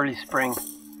here in early spring.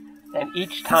 And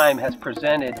each time has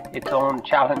presented its own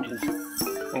challenges,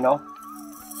 you know?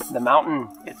 The mountain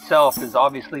itself is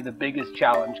obviously the biggest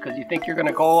challenge, because you think you're going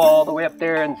to go all the way up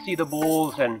there and see the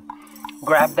bulls and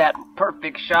grab that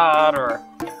perfect shot or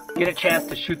get a chance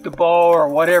to shoot the bow or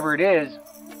whatever it is.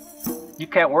 You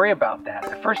can't worry about that.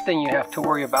 The first thing you have to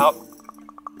worry about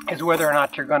is whether or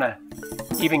not you're going to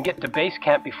even get to base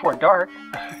camp before dark.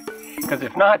 Because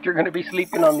if not, you're going to be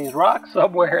sleeping on these rocks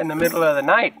somewhere in the middle of the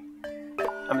night.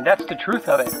 I mean, that's the truth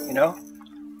of it, you know.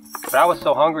 But I was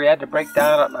so hungry, I had to break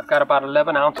down. I've got about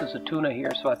 11 ounces of tuna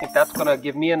here, so I think that's going to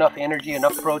give me enough energy,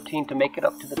 enough protein to make it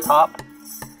up to the top.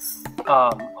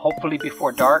 Hopefully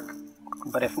before dark.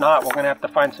 But if not, we're going to have to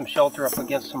find some shelter up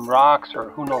against some rocks, or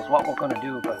who knows what we're going to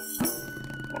do. But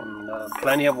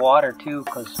plenty of water too,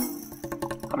 because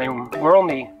I mean, we're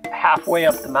only halfway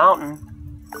up the mountain.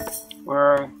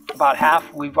 We're about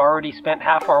half. We've already spent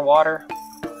half our water.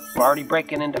 We're already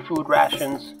breaking into food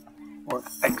rations, We're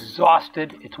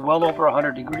exhausted. It's well over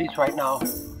 100 degrees right now.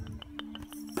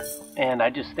 And I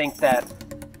just think that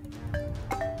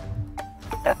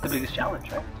that's the biggest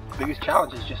challenge, right? The biggest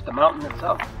challenge is just the mountain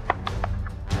itself.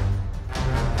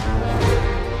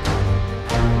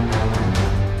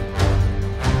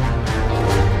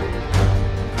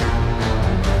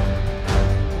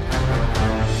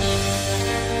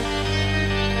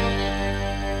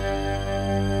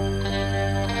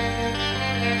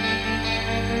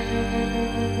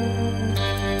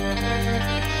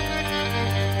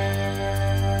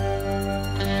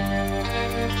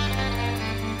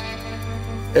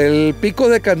 El pico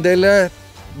de Candela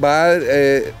va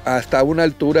hasta una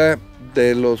altura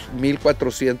de los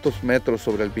 1400 metros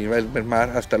sobre el nivel del mar,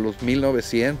 hasta los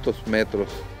 1900 metros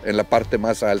en la parte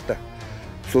más alta.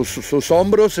 Sus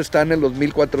hombros están en los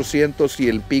 1400 y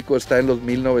el pico está en los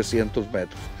 1900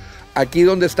 metros. Aquí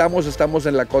donde estamos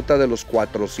en la cota de los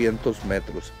 400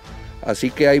 metros. Así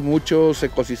que hay muchos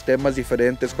ecosistemas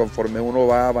diferentes. Conforme uno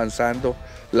va avanzando,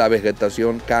 la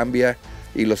vegetación cambia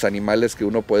y los animales que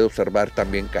uno puede observar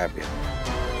también cambian.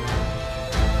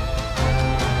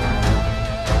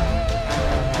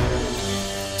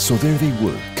 So there they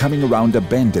were, coming around a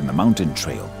bend in the mountain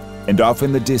trail, and off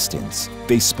in the distance,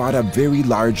 they spot a very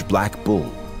large black bull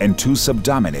and two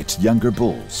subdominant younger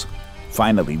bulls.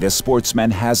 Finally, the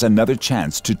sportsman has another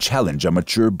chance to challenge a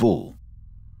mature bull.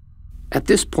 At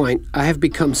this point, I have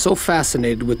become so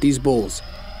fascinated with these bulls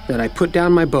that I put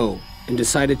down my bow and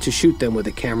decided to shoot them with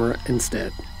a camera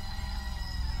instead.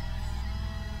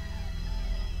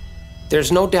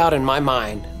 There's no doubt in my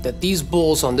mind that these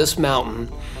bulls on this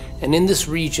mountain and in this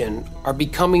region are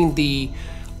becoming the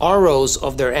ROs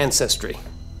of their ancestry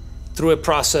through a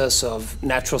process of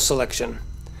natural selection,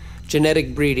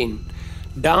 genetic breeding,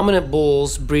 dominant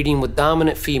bulls breeding with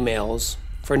dominant females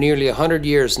for nearly 100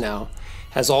 years now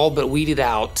has all but weeded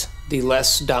out the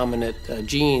less dominant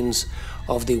genes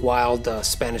of the wild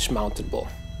Spanish mountain bull.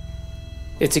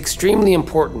 It's extremely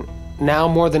important, now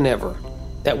more than ever,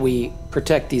 that we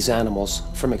protect these animals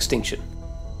from extinction.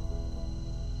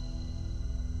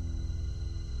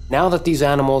 Now that these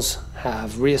animals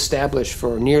have reestablished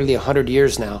for nearly 100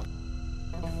 years now,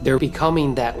 they're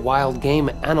becoming that wild game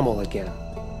animal again.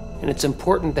 And it's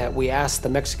important that we ask the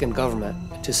Mexican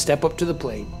government to step up to the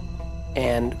plate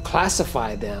and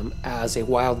classify them as a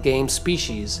wild game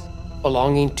species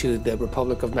belonging to the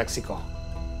Republic of Mexico,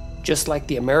 just like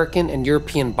the American and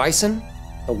European bison,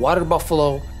 the water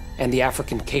buffalo, and the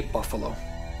African Cape buffalo.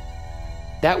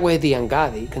 That way the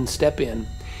Angadi can step in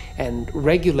and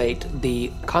regulate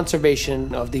the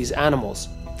conservation of these animals.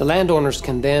 The landowners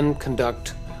can then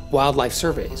conduct wildlife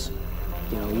surveys,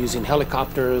 using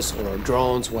helicopters or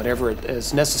drones, whatever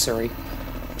is necessary,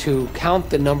 to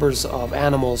count the numbers of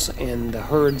animals in the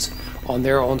herds on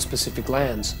their own specific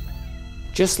lands,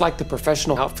 just like the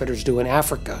professional outfitters do in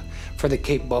Africa for the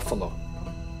Cape buffalo.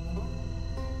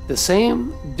 The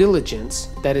same diligence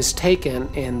that is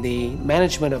taken in the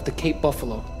management of the Cape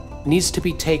buffalo needs to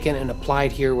be taken and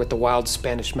applied here with the wild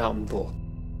Spanish mountain bull.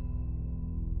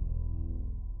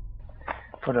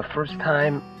 For the first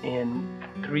time in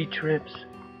 3 trips,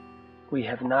 we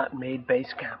have not made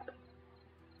base camp.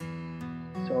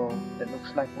 So it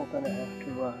looks like we're gonna have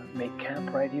to make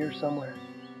camp right here somewhere.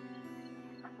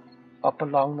 Up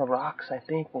along the rocks, I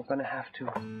think we're gonna have to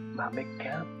not make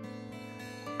camp.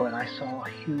 But I saw a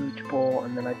huge bull,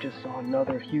 and then I just saw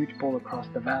another huge bull across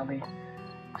the valley.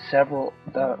 Several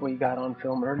that we got on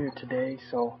film earlier today,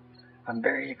 so I'm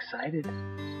very excited.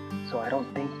 So I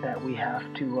don't think that we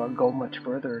have to go much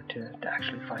further to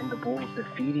actually find the bulls. They're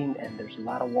feeding, and there's a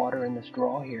lot of water in this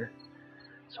draw here.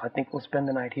 So I think we'll spend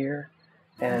the night here,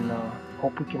 and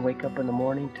hope we can wake up in the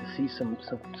morning to see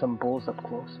some bulls up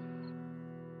close.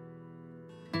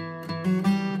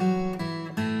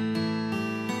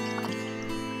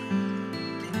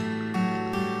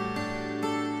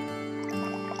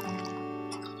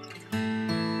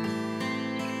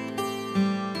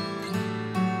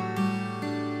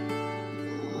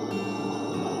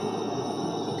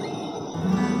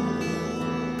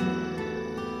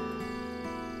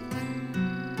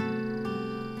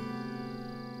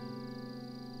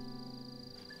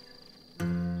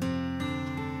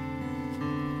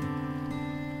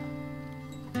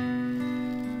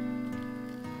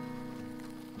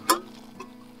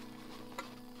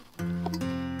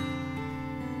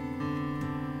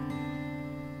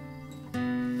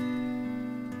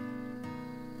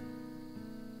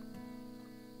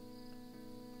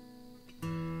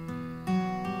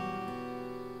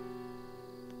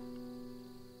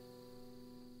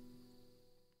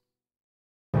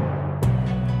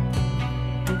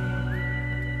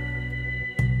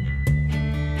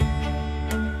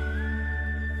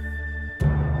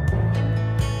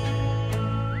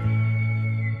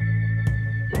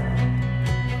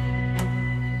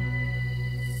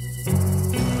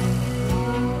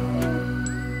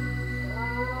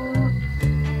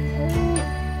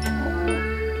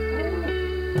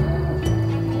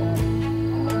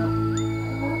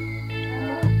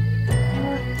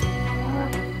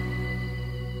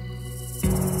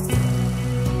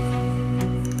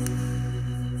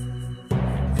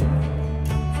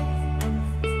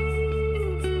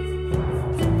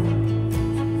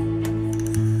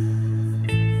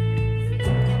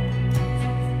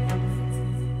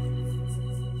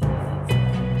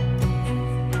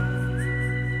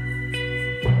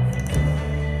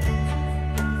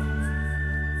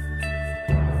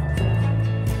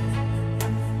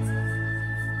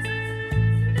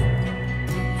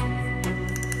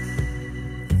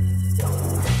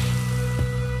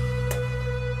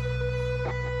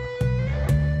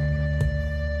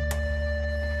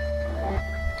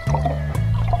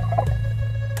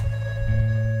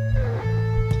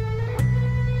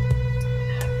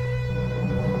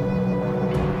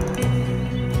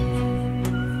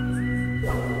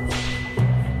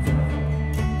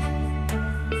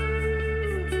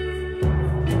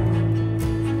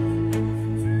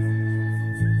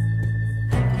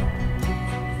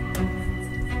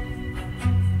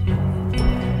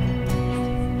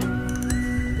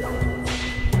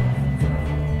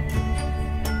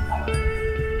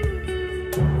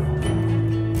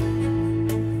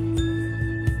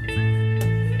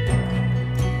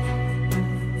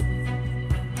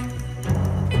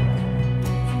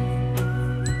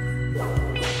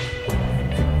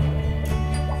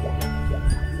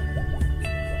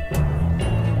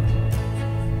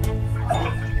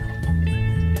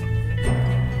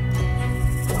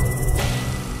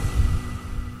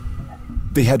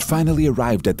 They had finally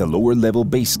arrived at the lower level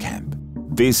base camp.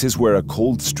 This is where a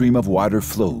cold stream of water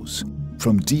flows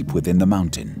from deep within the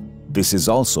mountain. This is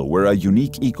also where a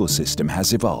unique ecosystem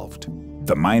has evolved.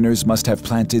 The miners must have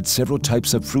planted several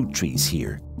types of fruit trees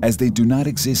here, as they do not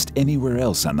exist anywhere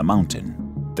else on the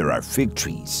mountain. There are fig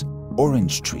trees,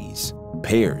 orange trees,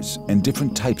 pears, and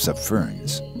different types of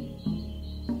ferns.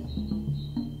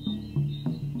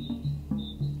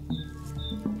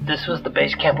 This was the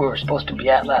base camp we were supposed to be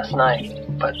at last night,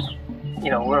 but you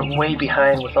know, we're way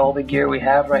behind with all the gear we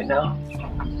have right now,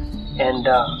 and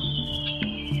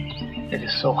it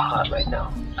is so hot right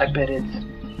now. I bet it's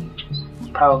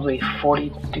probably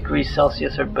 40 degrees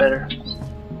Celsius or better,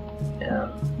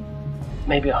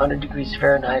 maybe 100 degrees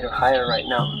Fahrenheit or higher right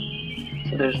now.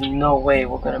 So there's no way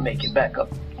we're gonna make it back up,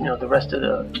 you know, the rest of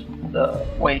the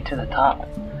way to the top.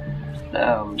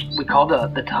 We call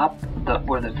the top,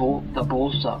 where the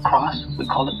bulls cross, we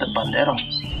call it the bandero,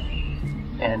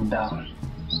 and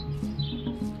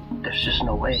there's just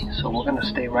no way. So we're gonna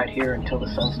stay right here until the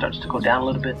sun starts to go down a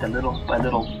little bit, then little by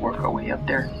little work our way up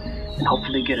there, and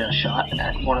hopefully get a shot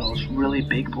at one of those really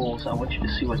big bulls. I want you to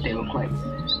see what they look like.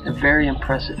 They're very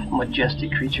impressive,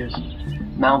 majestic creatures,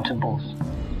 mountain bulls,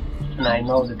 and I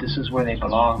know that this is where they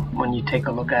belong. When you take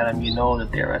a look at them, you know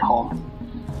that they're at home.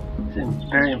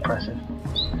 It's very impressive.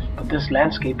 But this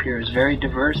landscape here is very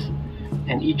diverse,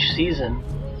 and each season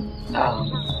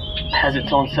has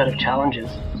its own set of challenges.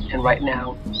 And right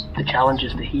now, the challenge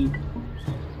is the heat.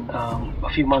 A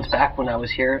few months back when I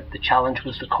was here, the challenge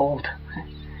was the cold.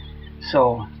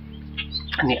 So,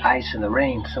 and the ice and the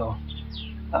rain. So,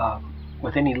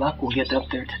 with any luck, we'll get up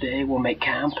there today. We'll make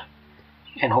camp,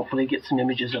 and hopefully get some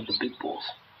images of the big bulls.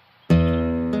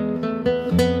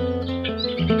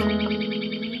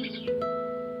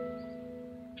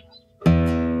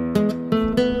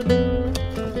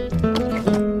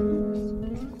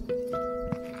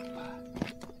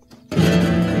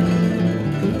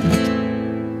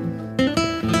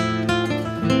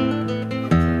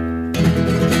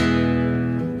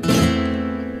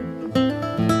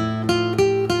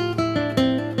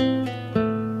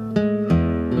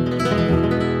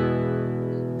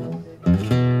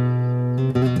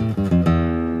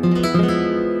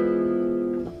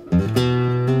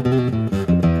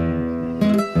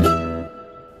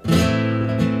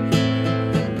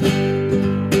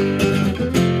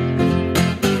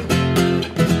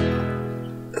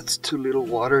 Too little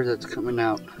water that's coming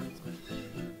out.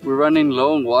 We're running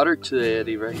low on water today,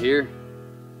 Eddie, right here.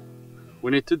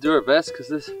 We need to do our best because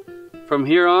this, from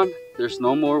here on, there's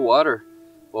no more water.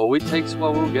 What we take's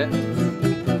what we'll get.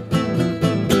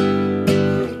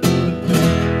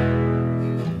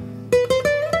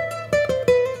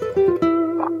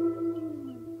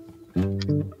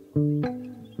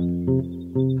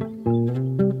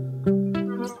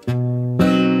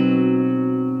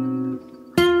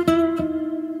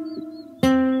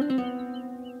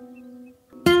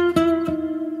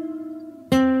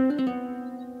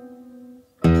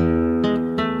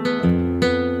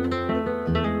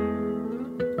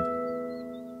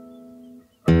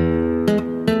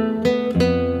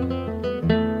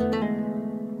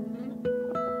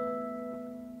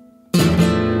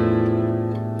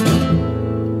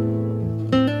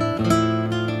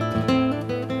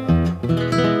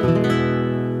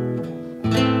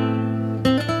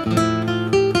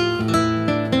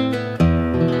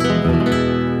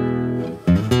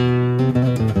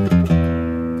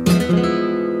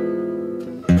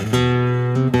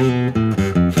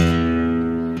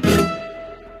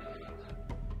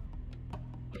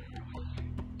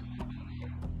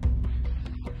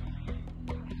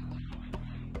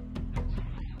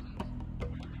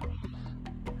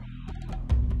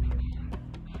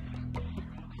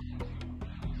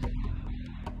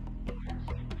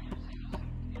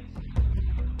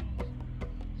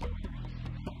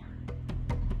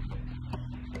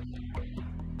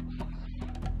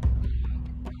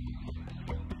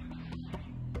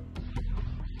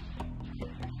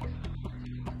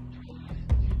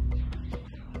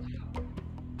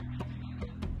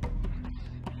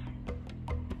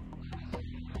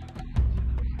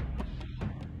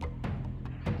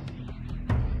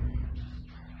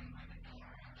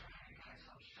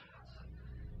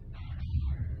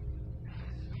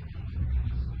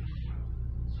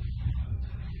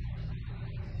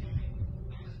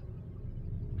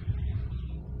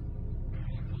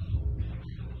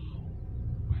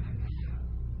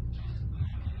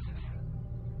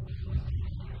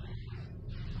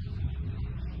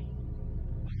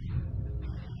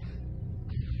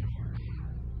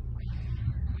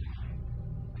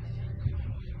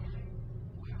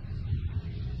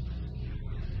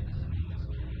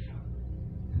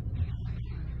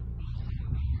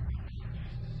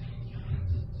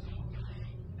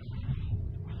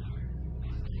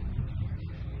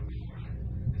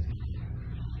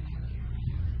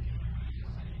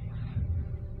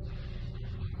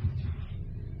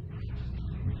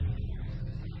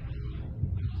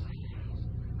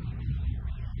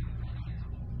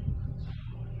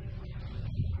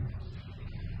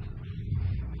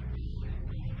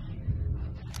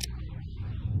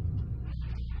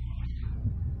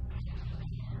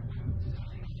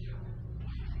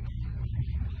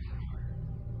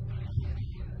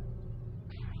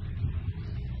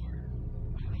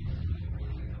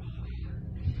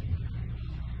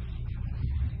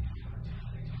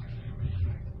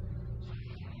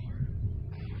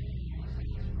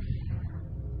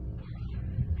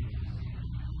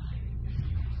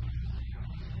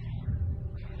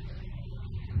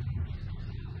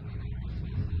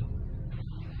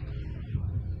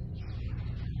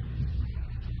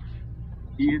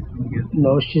 She is from here.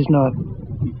 No, she's not.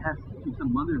 She's a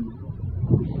mother.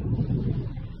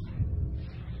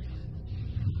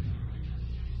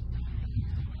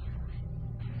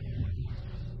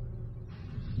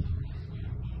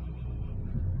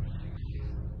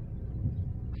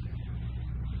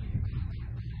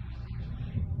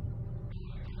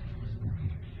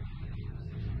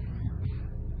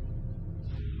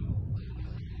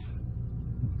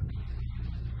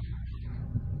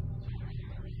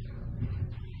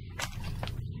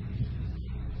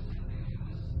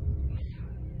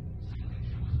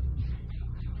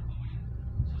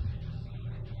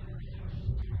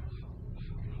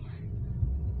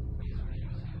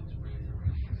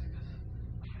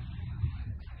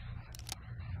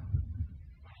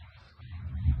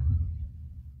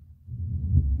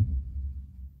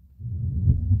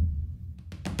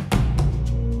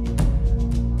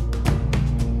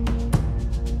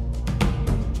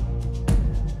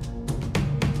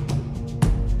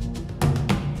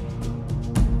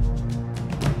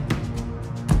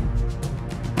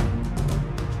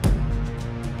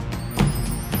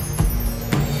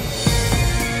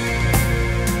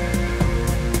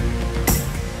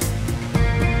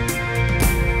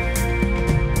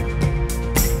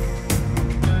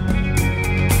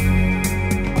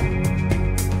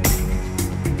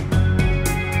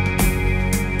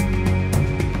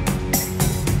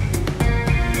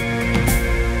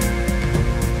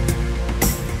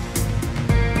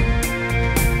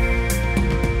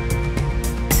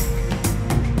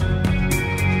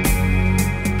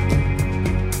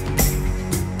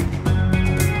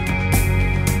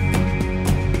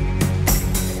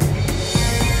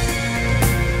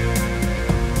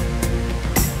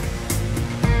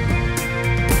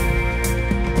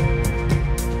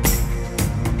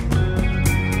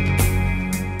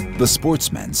 The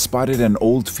sportsman spotted an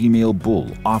old female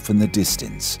bull off in the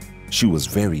distance. She was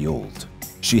very old.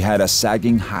 She had a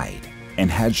sagging hide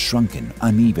and had shrunken,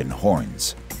 uneven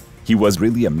horns. He was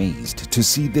really amazed to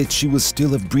see that she was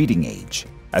still of breeding age,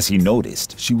 as he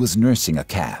noticed she was nursing a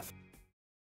calf.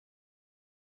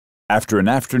 After an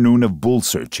afternoon of bull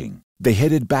searching, they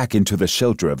headed back into the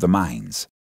shelter of the mines.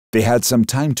 They had some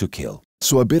time to kill,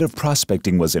 so a bit of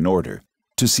prospecting was in order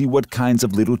to see what kinds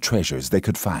of little treasures they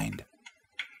could find.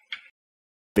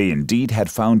 They indeed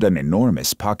had found an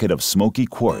enormous pocket of smoky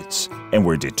quartz and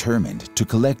were determined to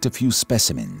collect a few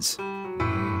specimens. Try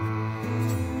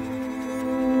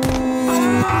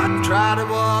to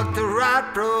walk the right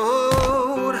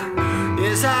road.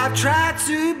 Yes, I've tried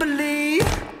to believe,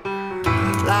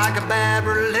 like a bad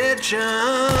religion.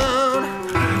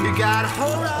 You gotta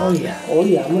hold on. Oh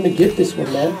yeah, I'm gonna get this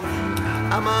one, man.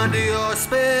 I'm under your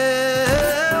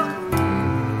spell,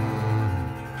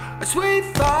 a sweet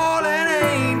fallen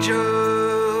angel.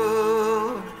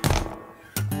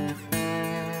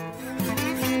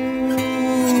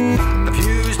 I've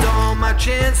used all my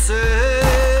chances,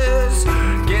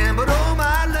 gambled all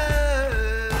my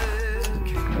luck,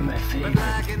 but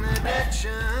like an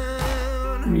addiction,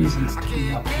 Reasons to I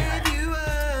be up can't here. give you up.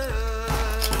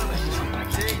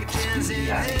 Take a chance in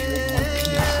hell,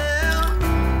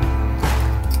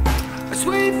 a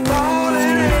sweet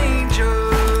fallen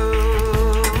angel.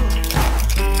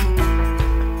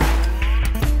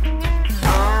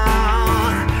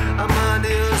 I'm under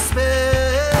your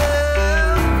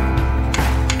spell,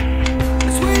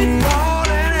 a sweet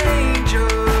fallen angel.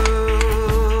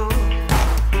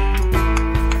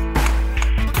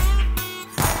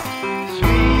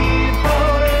 Sweet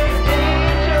fallen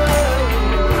angel,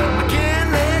 I can't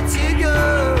let you go.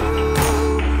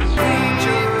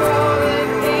 Sweet fallen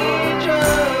angel,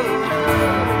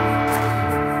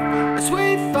 a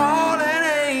sweet fallen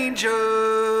angel.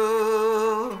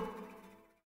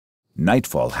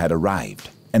 Nightfall had arrived,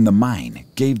 and the mine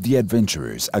gave the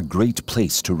adventurers a great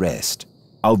place to rest.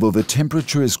 Although the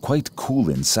temperature is quite cool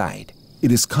inside,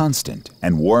 it is constant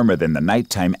and warmer than the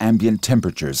nighttime ambient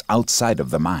temperatures outside of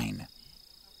the mine.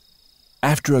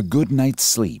 After a good night's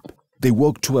sleep, they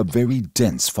woke to a very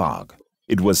dense fog.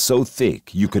 It was so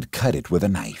thick you could cut it with a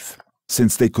knife.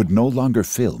 Since they could no longer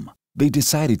film, they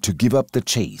decided to give up the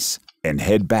chase and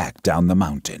head back down the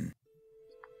mountain.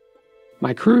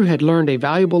 My crew had learned a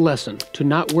valuable lesson to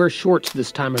not wear shorts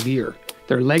this time of year.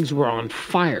 Their legs were on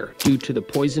fire due to the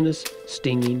poisonous,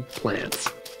 stinging plants.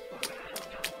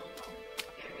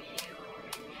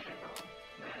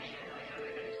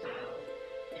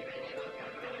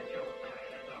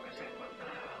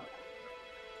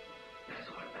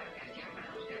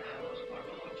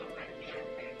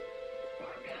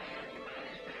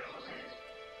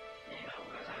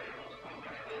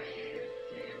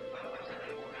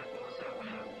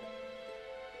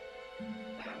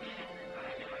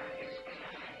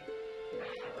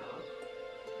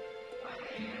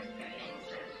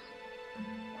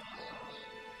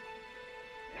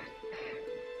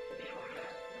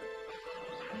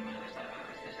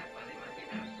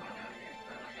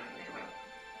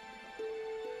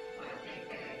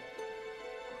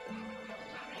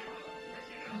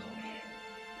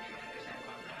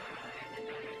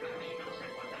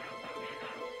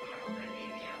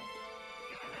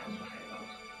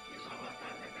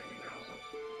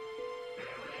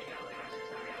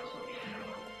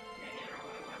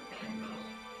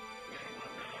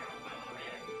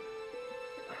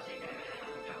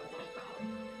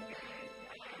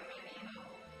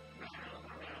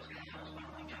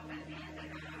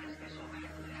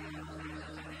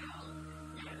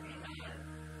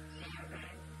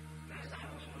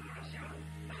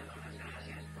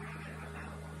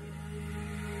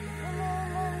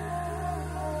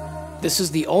 This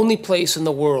is the only place in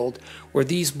the world where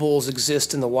these bulls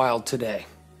exist in the wild today.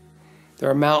 They're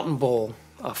a mountain bull,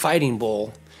 a fighting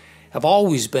bull, have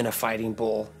always been a fighting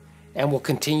bull, and will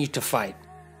continue to fight.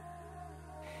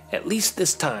 At least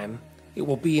this time, it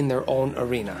will be in their own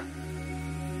arena.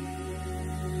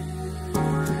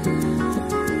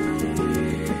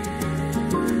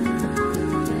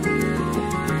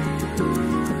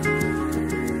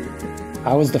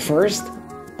 I was the first,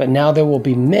 but now there will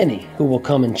be many who will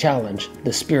come and challenge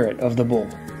the spirit of the bull.